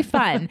it would be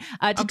fun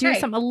to do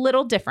something a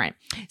little different.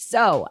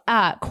 So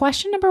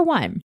question number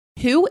 1,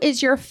 who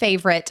is your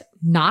favorite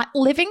not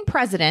living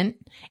president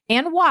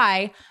and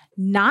why?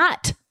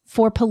 Not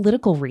for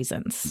political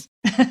reasons.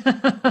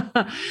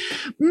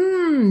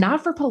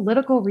 Not for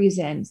political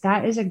reasons.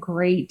 That's a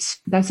great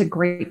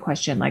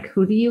question. Like,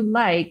 who do you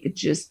like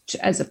just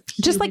as a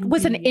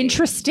was an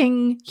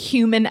interesting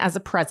human as a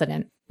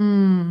president?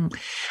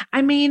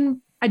 I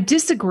mean, I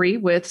disagree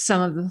with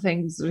some of the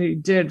things that he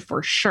did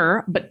for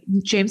sure, but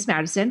James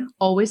Madison,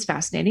 always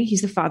fascinating.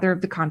 He's the father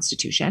of the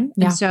Constitution.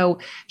 Yeah. And so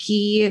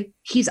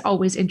he's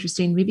always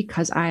interesting to me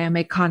because I am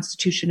a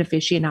Constitution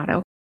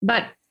aficionado.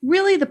 But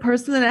really the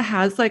person that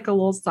has like a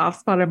little soft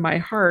spot in my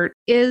heart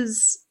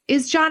is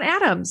John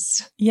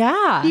Adams.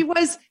 Yeah. He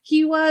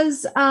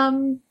was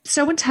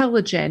so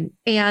intelligent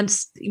and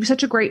he was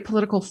such a great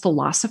political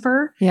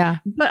philosopher. Yeah.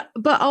 But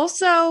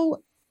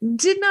also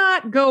did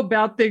not go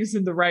about things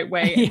in the right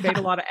way and made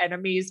a lot of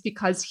enemies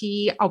because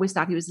he always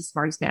thought he was the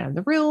smartest man in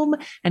the room.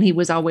 And he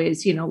was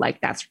always, he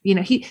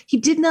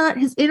did not,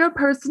 his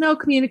interpersonal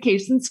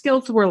communication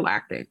skills were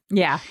lacking.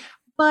 Yeah.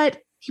 But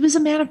he was a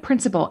man of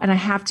principle. And I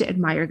have to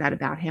admire that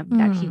about him,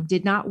 that he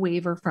did not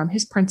waver from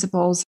his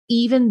principles,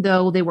 even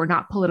though they were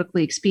not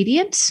politically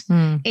expedient.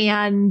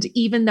 And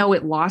even though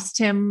it lost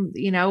him,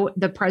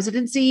 the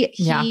presidency,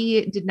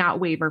 he did not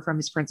waver from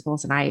his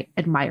principles. And I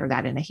admire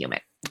that in a human.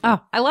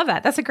 Oh, I love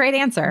that. That's a great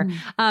answer.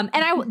 And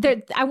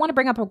I want to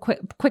bring up a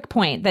quick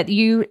point that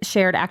you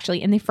shared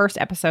actually in the first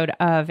episode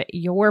of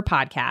your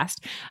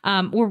podcast,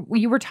 where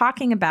you were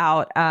talking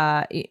about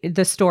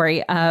the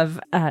story of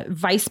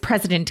Vice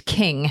President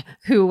King,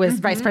 who was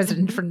vice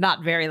president for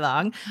not very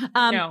long.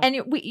 And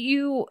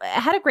you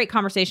had a great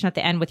conversation at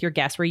the end with your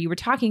guest where you were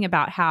talking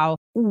about how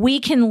we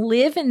can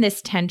live in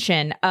this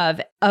tension of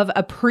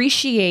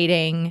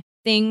appreciating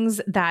things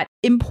that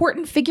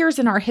important figures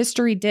in our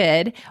history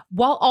did,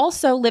 while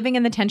also living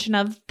in the tension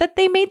of that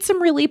they made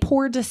some really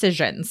poor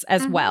decisions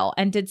as well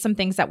and did some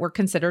things that were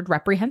considered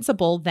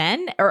reprehensible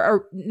then,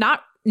 or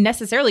not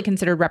necessarily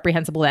considered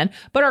reprehensible then,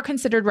 but are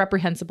considered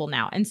reprehensible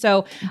now. And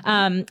so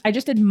I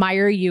just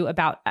admire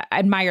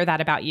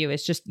that about you,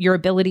 is just your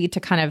ability to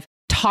kind of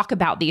talk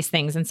about these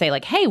things and say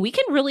like, hey, we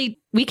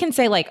can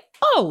say like,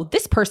 oh,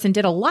 this person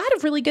did a lot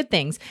of really good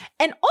things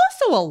and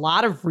also a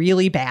lot of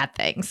really bad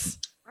things.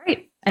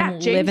 Right.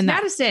 And James live in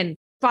Madison,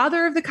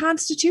 father of the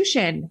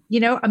Constitution.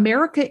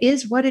 America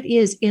is what it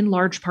is in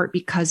large part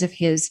because of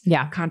his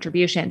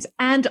contributions.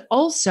 And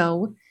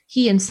also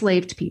he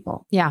enslaved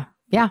people. Yeah.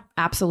 Yeah,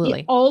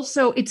 absolutely.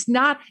 It's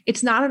not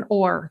an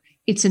or,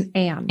 it's an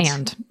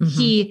and.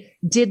 He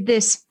did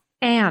this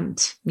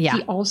and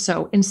he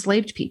also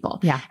enslaved people.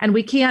 Yeah. And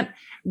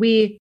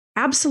we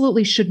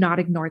absolutely should not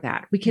ignore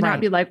that. We cannot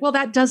be like, well,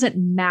 that doesn't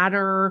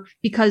matter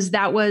because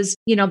that was,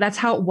 that's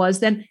how it was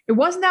then. It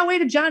wasn't that way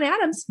to John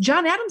Adams.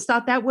 John Adams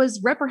thought that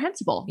was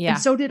reprehensible. Yeah. And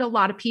so did a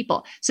lot of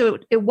people. So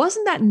it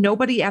wasn't that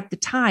nobody at the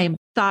time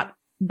thought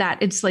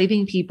that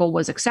enslaving people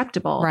was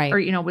acceptable, or,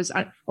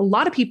 a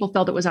lot of people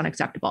felt it was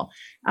unacceptable.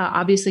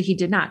 Obviously he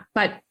did not,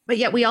 but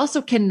yet we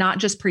also cannot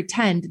just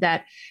pretend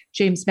that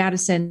James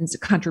Madison's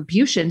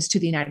contributions to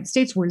the United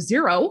States were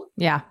zero.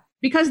 Yeah.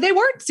 Because they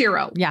weren't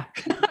zero. Yeah.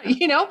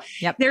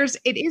 Yep.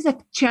 It is a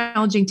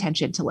challenging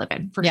tension to live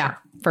in for sure.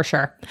 For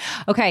sure.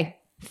 Okay.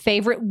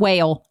 Favorite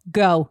whale,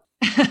 go.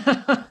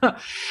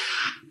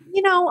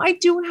 I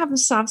do have a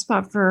soft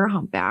spot for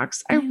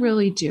humpbacks. I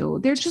really do.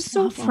 They're just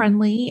so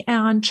friendly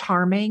and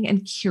charming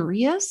and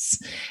curious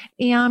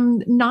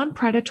and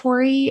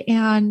non-predatory.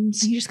 And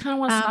you just kind of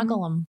want to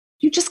snuggle them.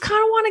 You just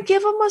kind of want to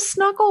give them a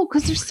snuggle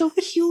because they're so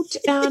cute.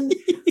 And,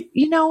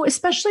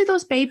 especially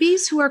those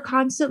babies who are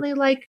constantly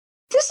like,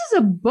 this is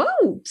a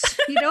boat.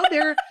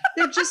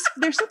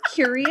 They're so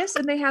curious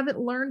and they haven't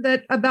learned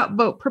that about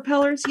boat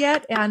propellers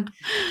yet. And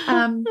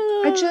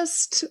I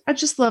just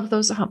love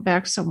those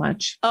humpbacks so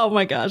much. Oh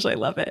my gosh, I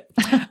love it.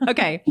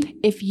 Okay.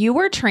 If you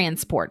were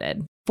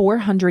transported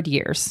 400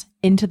 years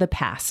into the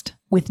past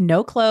with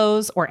no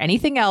clothes or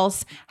anything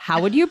else, how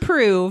would you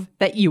prove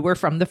that you were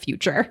from the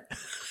future?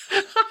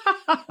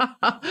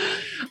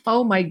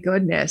 Oh my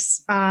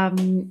goodness.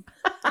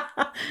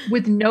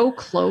 With no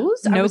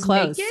clothes? No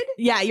clothes. Naked?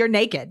 Yeah, you're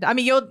naked. I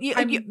mean,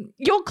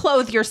 you'll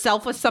clothe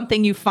yourself with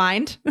something you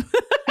find.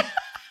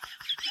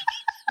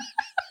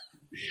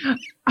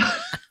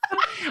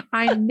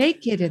 I'm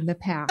naked in the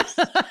past.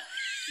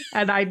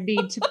 And I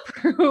need to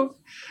prove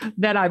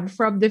that I'm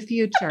from the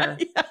future.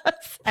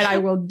 Yes. And I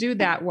will do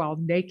that while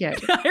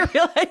naked. I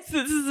realize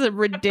this is a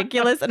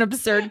ridiculous and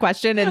absurd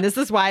question, and this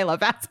is why I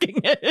love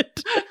asking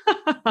it.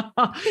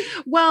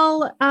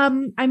 Well,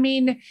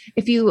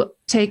 if you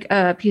take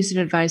a piece of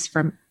advice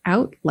from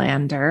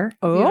Outlander.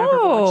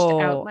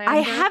 Outlander? I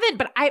haven't,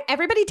 but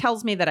everybody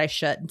tells me that I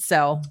should.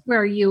 So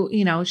where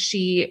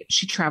she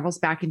travels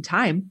back in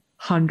time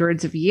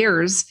hundreds of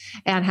years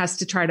and has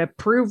to try to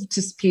prove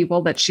to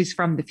people that she's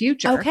from the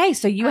future. Okay.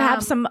 So you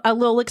have a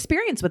little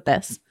experience with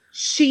this.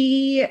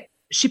 She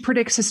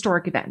predicts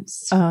historic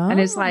events and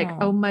is like,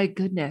 oh my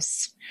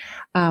goodness.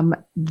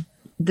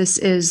 This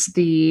is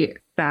the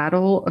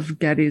Battle of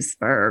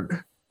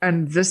Gettysburg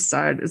and this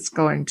side is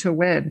going to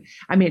win.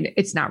 I mean,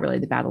 it's not really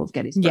the Battle of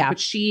Gettysburg, but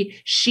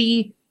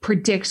she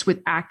predicts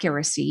with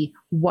accuracy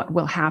what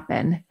will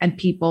happen. And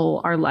people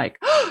are like,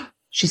 oh,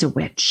 she's a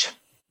witch.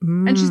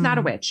 And she's not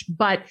a witch,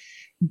 but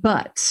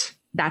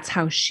that's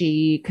how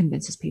she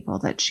convinces people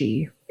that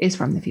she is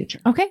from the future.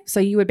 Okay.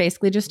 So you would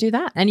basically just do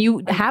that. And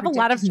you have a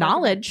lot of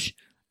knowledge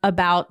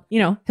about,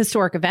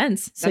 historic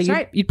events. So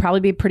you'd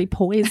probably be pretty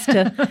poised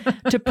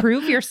to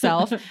prove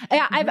yourself.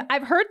 Yeah,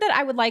 I've heard that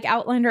I would like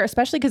Outlander,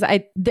 especially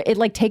because it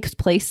like takes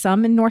place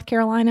some in North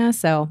Carolina.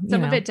 So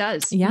some of it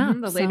does. Yeah.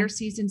 The later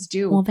seasons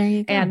do. Well, there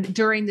you go. And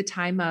during the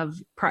time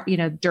of,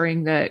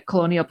 during the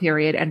colonial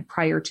period and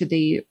prior to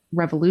the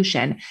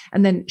Revolution.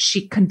 And then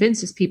she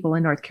convinces people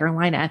in North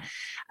Carolina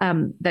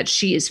that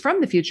she is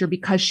from the future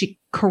because she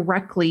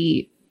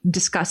correctly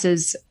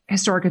discusses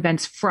historic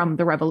events from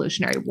the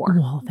Revolutionary War.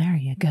 Well, there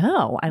you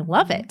go. I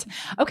love it.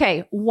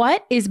 Okay.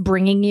 What is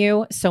bringing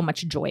you so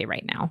much joy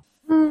right now?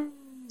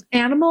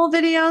 Animal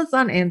videos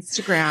on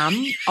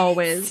Instagram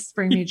always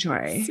bring me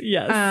joy.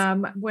 Yes.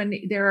 When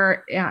there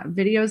are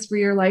videos where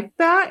you're like,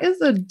 that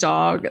is a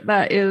dog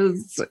that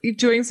is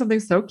doing something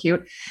so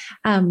cute.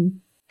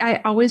 I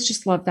always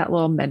just love that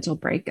little mental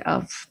break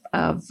of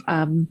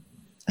some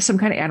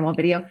kind of animal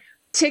video.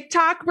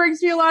 TikTok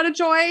brings me a lot of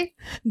joy.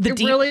 It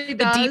really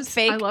does. The deep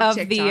fake of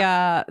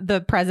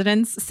the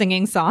presidents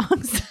singing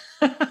songs.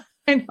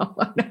 I know.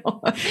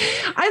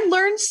 I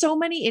learned so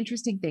many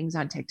interesting things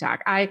on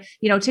TikTok.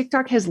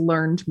 TikTok has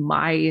learned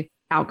my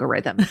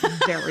algorithm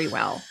very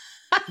well.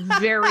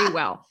 Very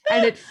well.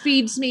 And it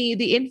feeds me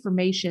the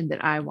information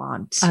that I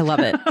want. I love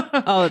it.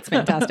 Oh, it's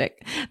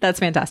fantastic. That's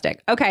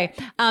fantastic. Okay.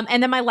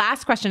 And then my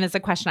last question is a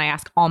question I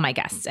ask all my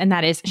guests. And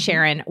that is,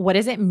 Sharon, what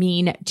does it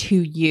mean to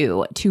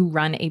you to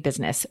run a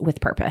business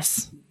with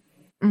purpose?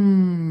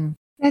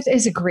 That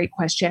is a great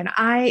question.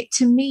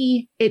 To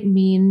me, it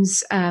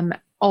means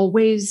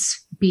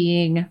always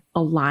being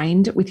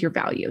aligned with your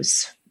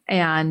values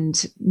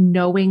and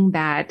knowing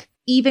that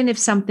even if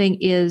something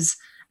is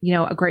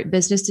a great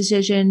business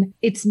decision,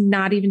 it's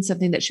not even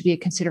something that should be a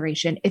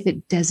consideration if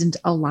it doesn't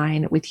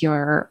align with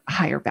your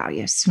higher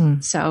values.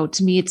 So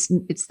to me,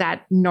 it's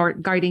that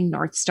guiding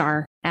North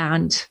Star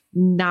and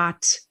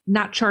not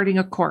charting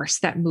a course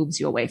that moves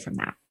you away from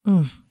that.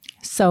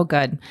 So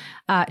good.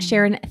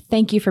 Sharon,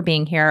 thank you for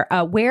being here.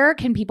 Where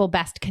can people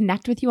best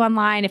connect with you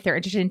online? If they're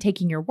interested in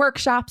taking your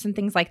workshops and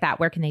things like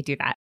that, where can they do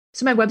that?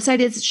 So my website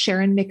is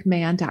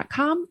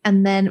SharonMcMahon.com.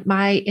 And then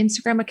my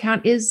Instagram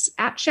account is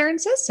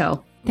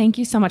 @SharonSaysSo. Thank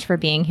you so much for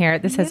being here.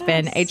 This has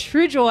been a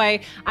true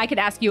joy. I could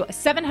ask you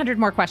 700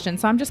 more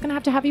questions, so I'm just going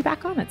to have you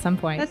back on at some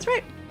point. That's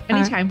right.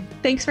 Anytime.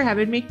 Thanks for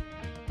having me.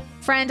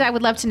 Friend, I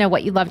would love to know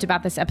what you loved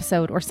about this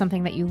episode or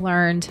something that you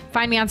learned.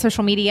 Find me on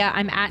social media.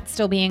 I'm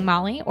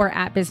 @StillBeingMolly or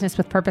 @Business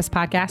with Purpose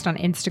Podcast on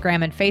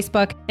Instagram and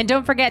Facebook. And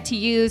don't forget to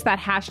use that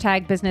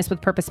hashtag Business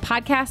with Purpose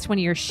Podcast when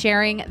you're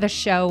sharing the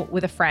show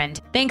with a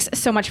friend. Thanks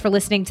so much for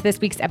listening to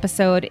this week's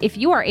episode. If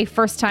you are a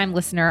first-time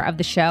listener of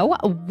the show,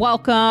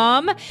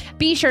 welcome.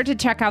 Be sure to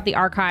check out the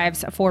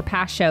archives for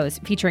past shows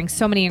featuring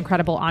so many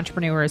incredible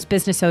entrepreneurs,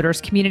 business owners,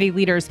 community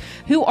leaders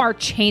who are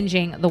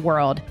changing the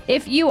world.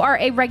 If you are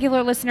a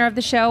regular listener of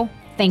the show,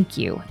 thank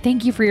you.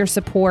 Thank you for your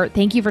support.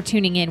 Thank you for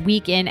tuning in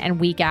and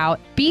week out.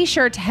 Be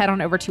sure to head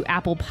on over to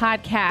Apple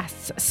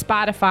Podcasts,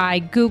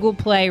 Spotify, Google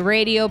Play,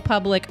 Radio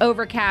Public,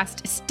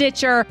 Overcast,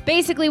 Stitcher,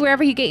 basically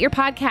wherever you get your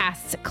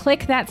podcasts.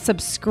 Click that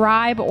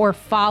subscribe or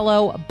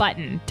follow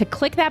button. To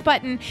click that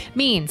button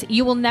means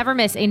you will never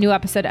miss a new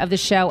episode of the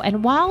show.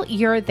 And while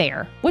you're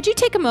there, would you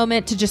take a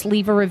moment to just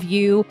leave a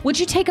review? Would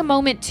you take a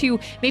moment to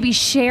maybe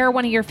share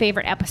one of your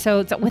favorite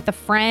episodes with a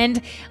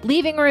friend?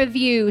 Leaving a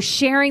review,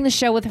 sharing the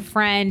show with a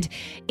friend.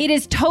 It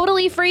is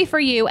totally free for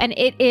you, and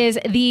it is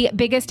the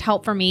biggest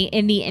help for me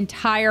in the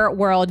entire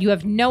world. You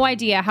have no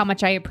idea how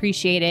much I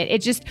appreciate it.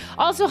 It just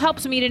also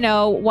helps me to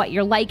know what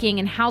you're liking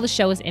and how the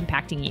show is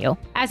impacting you.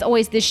 As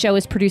always, this show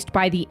is produced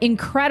by the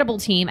incredible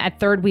team at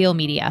Third Wheel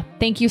Media.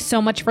 Thank you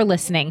so much for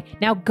listening.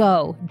 Now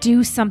go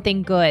do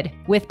something good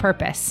with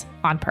purpose,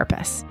 on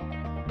purpose.